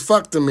nasty as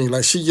fuck to me.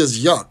 Like she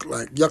just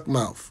yuck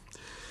mouth.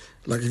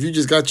 Like if you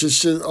just got your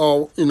shit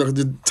all,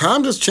 the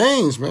time just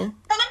changed, man.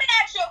 So let me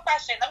ask you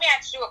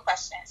a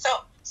question.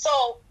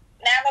 So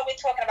now that we're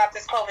talking about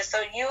this COVID,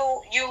 so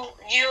you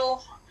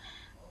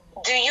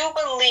do you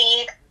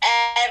believe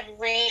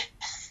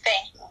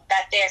everything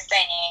that they're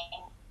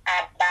saying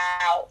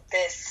about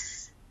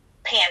this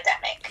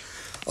pandemic?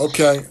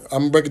 Okay, I'm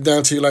gonna break it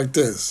down to you like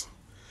this.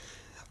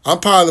 I'm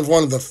probably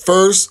one of the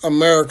first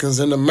Americans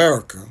in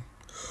America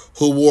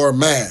who wore a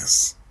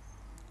mask.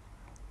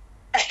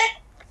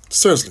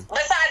 Seriously.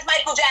 Besides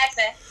Michael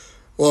Jackson.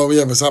 Well,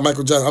 yeah, besides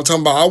Michael Jackson. I'm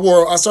talking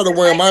about I started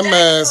wearing my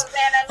mask.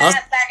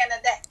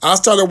 I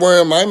started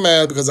wearing my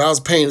mask because I was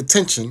paying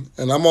attention,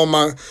 and when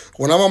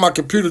I'm on my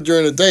computer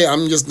during the day,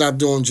 I'm just not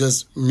doing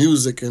just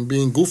music and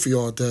being goofy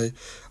all day.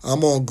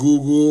 I'm on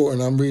Google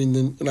and I'm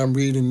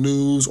reading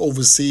news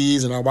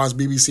overseas, and I watch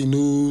BBC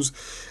News,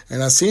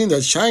 and I seen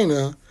that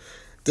China,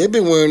 they've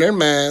been wearing their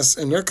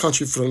masks in their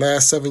country for the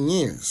last 7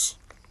 years.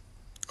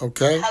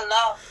 Okay.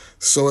 Hello.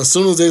 So as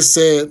soon as they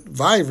said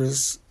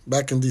virus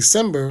back in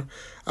December,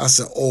 I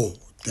said, oh,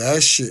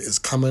 that shit is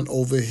coming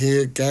over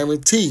here,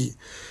 guaranteed.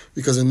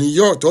 Because in New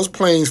York, those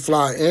planes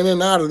fly in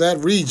and out of that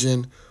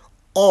region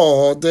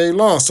all day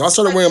long. So I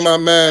started wearing my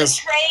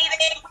mask.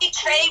 We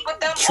trade with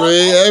them.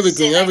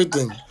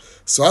 Everything.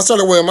 So I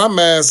started wearing my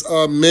mask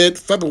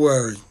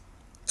mid-February.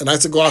 And I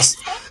used to go out,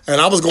 and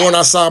I was going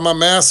outside my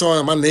mask on,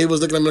 and my neighbors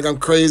looking at me like I'm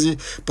crazy.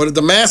 But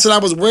the mask that I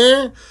was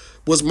wearing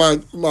was my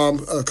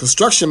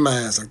construction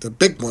mask, like the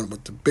big one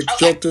with the big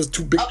filters,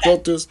 two big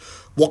filters.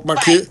 Walk my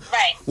kids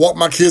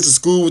to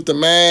school with the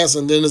mask,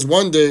 and then this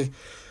one day,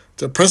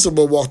 the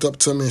principal walked up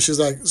to me and she's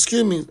like,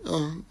 "Excuse me,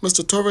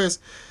 Mr. Torres,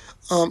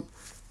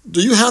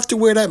 do you have to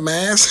wear that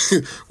mask?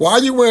 Why are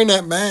you wearing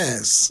that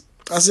mask?"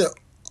 I said,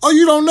 "Oh,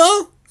 you don't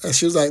know?" And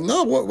she was like,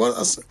 "No, what?"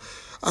 I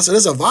said,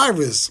 "There's a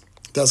virus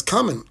that's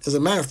coming. As a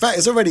matter of fact,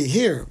 it's already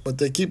here, but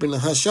they're keeping the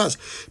hush-hush.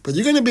 But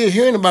you're going to be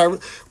hearing about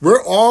it.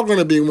 We're all going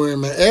to be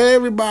wearing masks.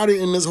 Everybody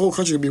in this whole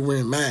country will be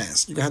wearing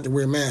masks. You're going to have to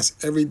wear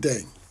masks every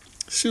day."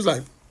 She was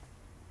like,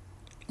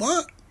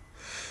 "What?"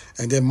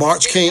 And then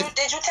March came.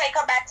 Did you take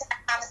her back to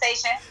that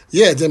conversation?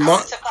 Yeah, then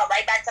March took her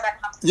right back to that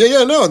conversation.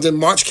 Yeah. Then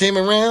March came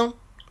around,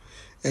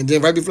 and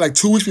then right before, like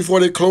 2 weeks before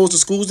they closed the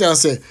schools down,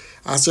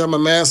 I still have my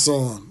mask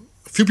on.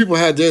 A few people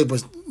had theirs,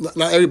 but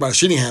not everybody.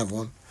 She didn't have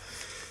one.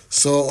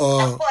 So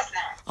of course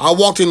not. I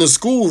walked into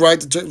school,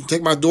 right, to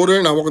take my daughter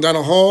in. I walked down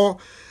the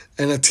hall,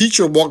 and a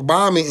teacher walked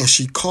by me and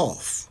she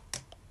coughed.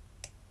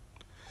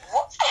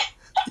 What?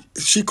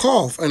 She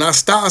coughed, and I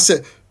stopped. I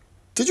said,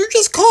 "Did you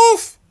just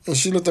cough?" And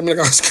she looked at me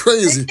like I was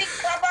crazy. Did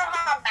she cover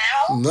her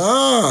mouth?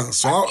 Nah.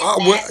 So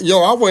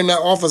I went in that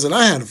office and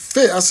I had a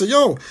fit. I said,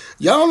 "Yo,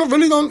 y'all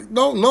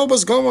don't know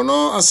what's going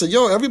on." I said,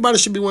 "Yo, everybody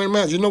should be wearing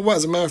masks." You know what?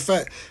 As a matter of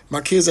fact, my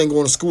kids ain't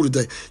going to school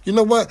today. You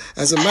know what?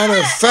 As a matter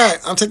of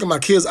fact, I'm taking my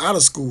kids out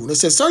of school. They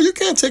said, "Sir, you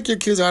can't take your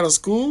kids out of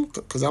school,"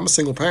 because I'm a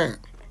single parent.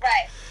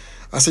 Right.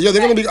 I said, "Yo,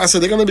 they're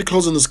gonna be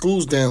closing the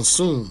schools down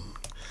soon."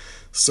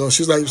 So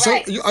she's like, "So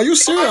are you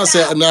serious?" I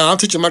said, "Nah, I'm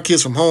teaching my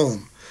kids from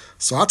home."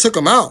 So I took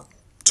them out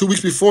 2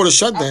 weeks before the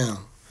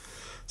shutdown.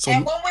 So,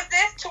 and when was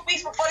this? 2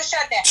 weeks before the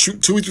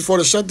shutdown? 2 weeks before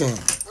the shutdown.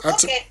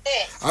 Look at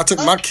this. I took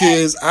my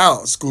kids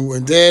out of school,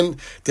 and then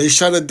they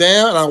shut it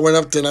down, and I went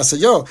up there and I said,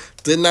 "Yo,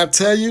 didn't I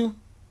tell you?"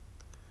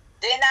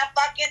 Didn't I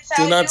fucking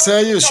tell you? Didn't I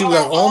tell you? She was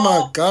like, "Oh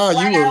my God,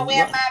 I you gotta were."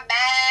 wear my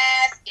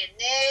mask and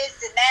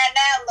this and that.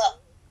 Now look,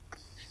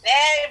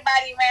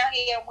 everybody around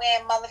here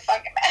wearing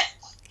motherfucking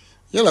masks.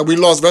 Yeah, like we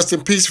lost, rest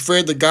in peace,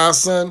 Fred, the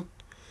godson.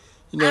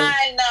 You know,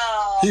 I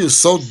know. he was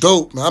so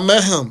dope, man. I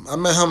met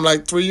him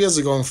like 3 years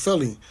ago in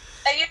Philly.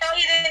 And you know,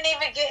 he didn't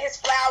even get his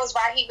flowers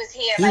while he was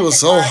here. He was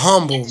so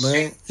humble,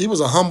 man. He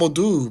was a humble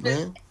dude,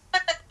 man.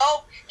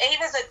 He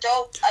was a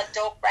dope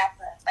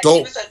rapper. Like, dope.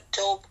 He was a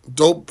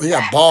dope. He had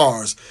rapper.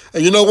 bars.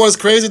 And you know what's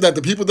crazy? That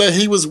the people that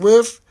he was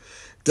with,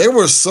 they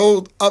were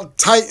so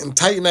uptight and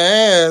tight in the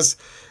ass,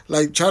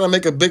 like trying to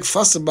make a big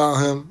fuss about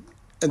him.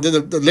 And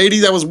then the lady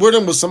that was with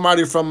him was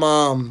somebody from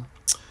a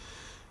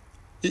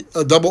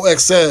Double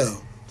XL.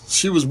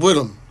 She was with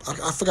him.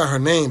 I forgot her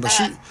name, but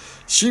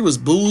she was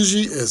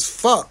bougie as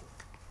fuck.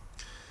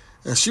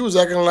 And she was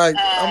acting like,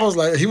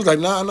 he was like,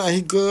 nah,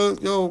 he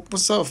good. Yo,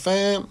 what's up,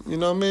 fam? You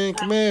know what I mean?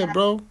 Come here,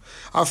 bro.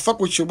 I'll fuck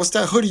with you. What's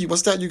that hoodie?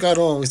 What's that you got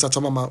on? We started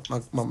talking about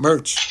my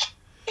merch.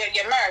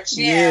 Your merch,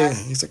 yeah.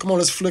 He said, come on,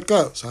 let's flick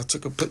up. So I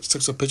took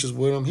some pictures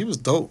with him. He was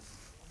dope.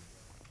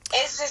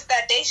 It's just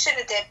that they should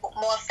have did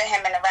more for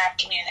him in the rap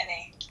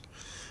community.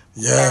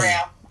 Yeah. For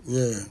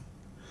real. Yeah.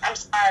 I'm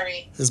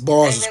sorry. His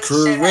bars is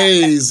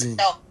crazy.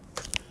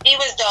 He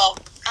was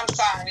dope. I'm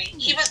sorry.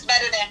 He was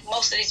better than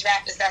most of these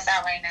rappers that's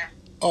out right now.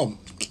 Oh,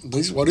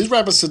 these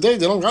rappers today,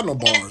 they don't got no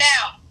bars. Hands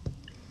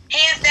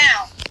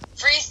down.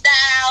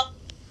 Freestyle,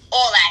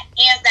 all that.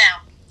 Hands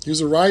down. He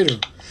was a writer.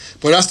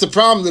 But that's the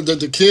problem.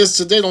 The kids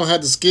today don't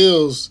have the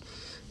skills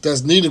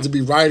that's needed to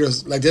be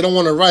writers. Like, they don't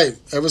want to write.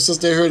 Ever since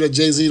they heard that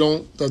Jay-Z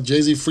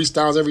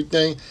freestyles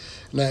everything,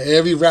 now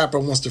every rapper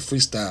wants to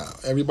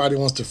freestyle. Everybody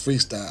wants to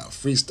freestyle.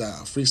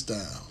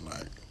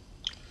 Like,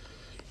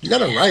 you got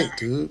to write,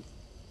 dude.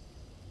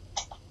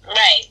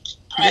 Right.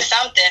 Or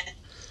something.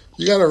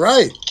 You got to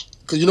write.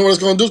 Because you know what it's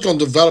going to do? It's going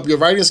to develop your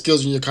writing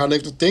skills and your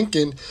cognitive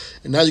thinking.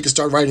 And now you can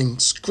start writing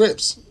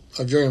scripts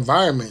of your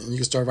environment. And you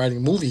can start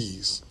writing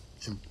movies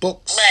and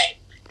books. Right.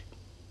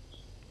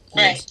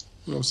 Right.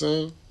 You know what I'm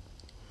saying?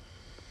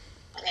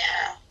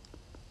 Yeah.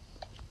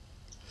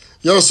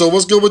 Yo, so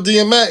what's good with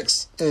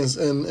DMX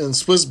and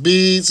Swiss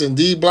Beats and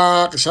D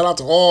Block? Shout out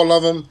to all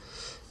of them.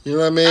 You know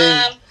what I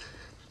mean?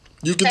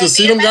 You get to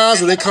see them guys?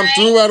 Do they come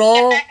through at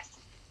all?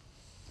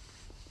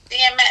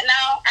 DMX,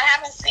 no, I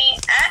haven't seen.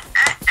 I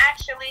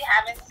actually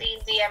haven't seen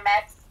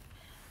DMX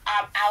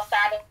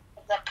outside of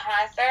the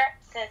concert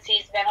since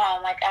he's been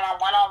home, like on a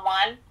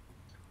one-on-one.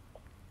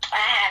 I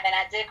haven't.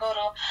 I did go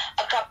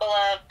to a couple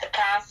of the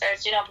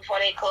concerts, you know, before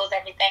they closed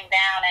everything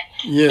down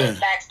and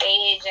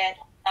backstage and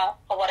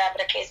or whatever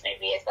the case may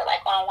be. Is but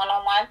like on a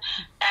one-on-one,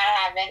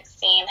 I haven't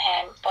seen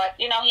him. But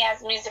you know, he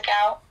has music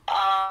out.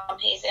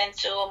 He's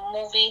into a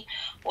movie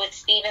with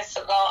Steven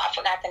Seagal. I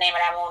forgot the name of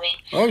that movie.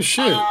 Oh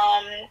shit.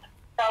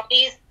 So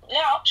he's, you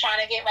know, trying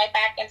to get right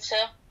back into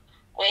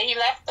where he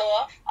left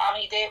off.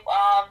 He did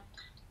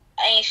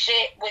Ain't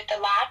Shit with the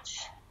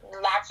Locks. The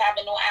Locks have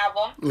a new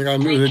album.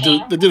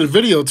 They did a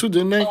video too,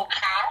 didn't they?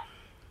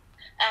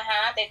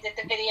 They did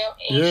the video.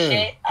 Ain't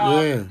Shit.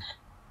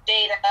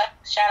 Jada.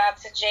 Shout out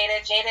to Jada.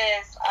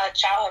 Jada is a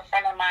childhood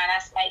friend of mine.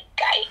 That's my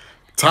guy.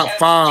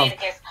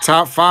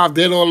 Top five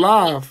dead or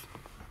alive.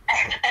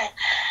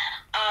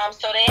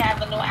 So they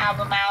have a new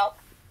album out,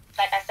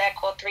 like I said,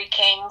 called Three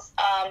Kings.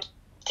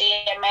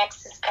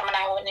 DMX is coming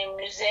out with new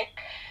music,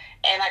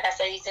 and like I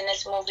said, he's in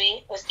this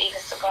movie with Steven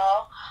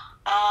Seagal.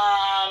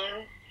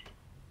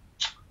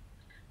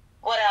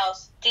 What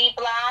else? D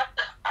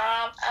Block.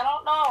 I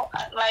don't know.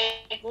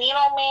 Like,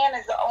 Nino Man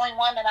is the only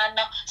one that I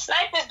know.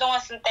 Snipe is doing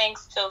some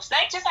things too.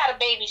 Snipe just had a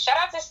baby. Shout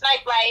out to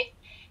Snipe Life.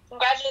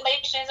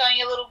 Congratulations on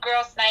your little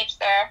girl,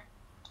 Snipester,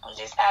 who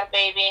just had a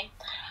baby.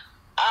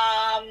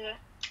 I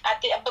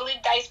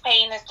believe Dice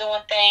Payne is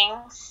doing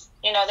things.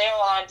 You know, they're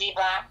all on D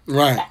Block.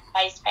 Right.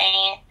 Dice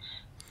Payne.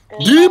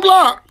 D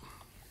Block.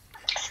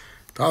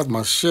 That was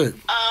my shit.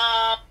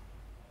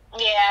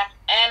 Yeah,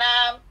 and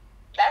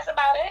that's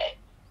about it.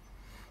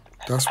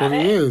 That's what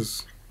it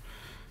is.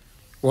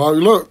 Well,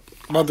 look,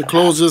 I'm about to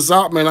close this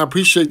out, man. I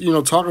appreciate,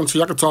 talking to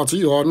you. I could talk to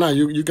you all night.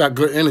 You got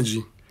good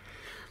energy.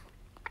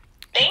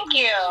 Thank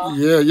you.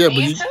 Yeah, but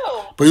you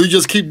too. But you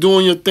just keep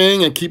doing your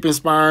thing and keep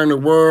inspiring the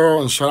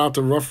world. And shout out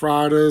to Rough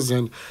Riders.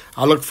 And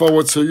I look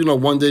forward to,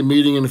 one day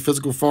meeting in the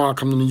physical form. I'll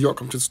come to New York,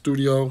 come to the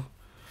studio.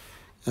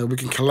 And we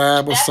can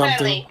collab or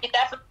something. We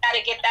definitely got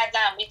to get that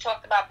done. We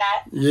talked about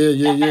that.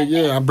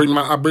 Yeah. I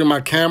bring my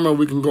camera.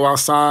 We can go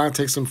outside,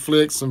 take some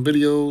flicks, some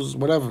videos,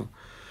 whatever.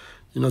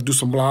 Do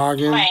some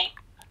blogging. Right.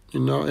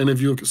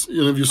 Interview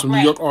some New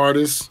York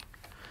artists.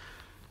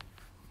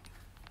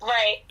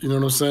 Right. You know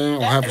what I'm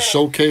saying? Or have a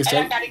showcase.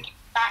 And I got to get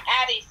my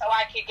Addy so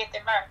I can get the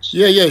merch.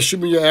 Yeah. Shoot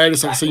me your Addy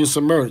so I can send you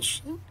some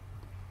merch.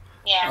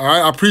 Yeah. All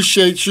right. I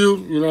appreciate you.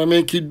 You know what I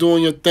mean? Keep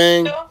doing your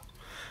thing.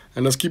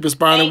 And let's keep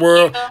inspiring the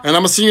world. And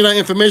I'm gonna send you that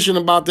information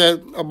about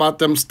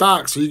them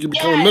stocks, so you can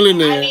become a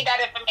millionaire. I need that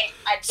information.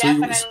 I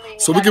definitely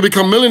so we can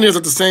become millionaires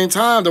at the same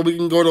time. That we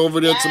can go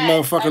over there to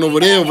motherfucking over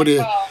there. I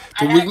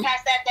gotta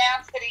pass that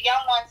down to the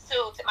young ones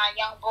too, to my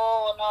young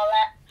bull and all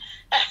that.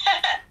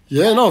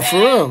 Yeah, no, for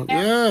real.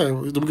 Yeah,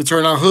 we can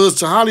turn our hoods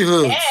to Holly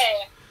hoods.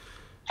 Yeah.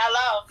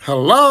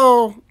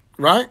 Hello.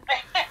 Right?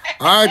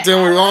 All right,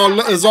 then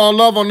it's all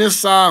love on this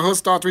side.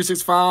 Hoodstar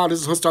 365.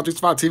 This is Hoodstar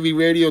 365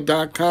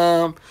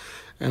 TVRadio.com.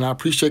 And I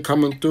appreciate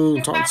coming through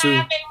and talking to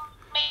you.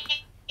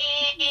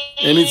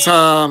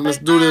 Anytime. Let's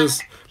do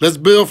this. Let's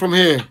build from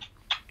here.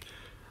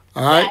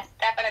 All right? Yes,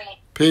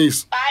 definitely.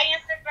 Peace. Bye,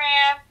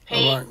 Instagram.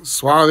 Peace. All right.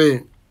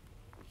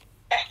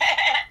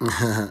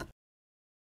 Suave.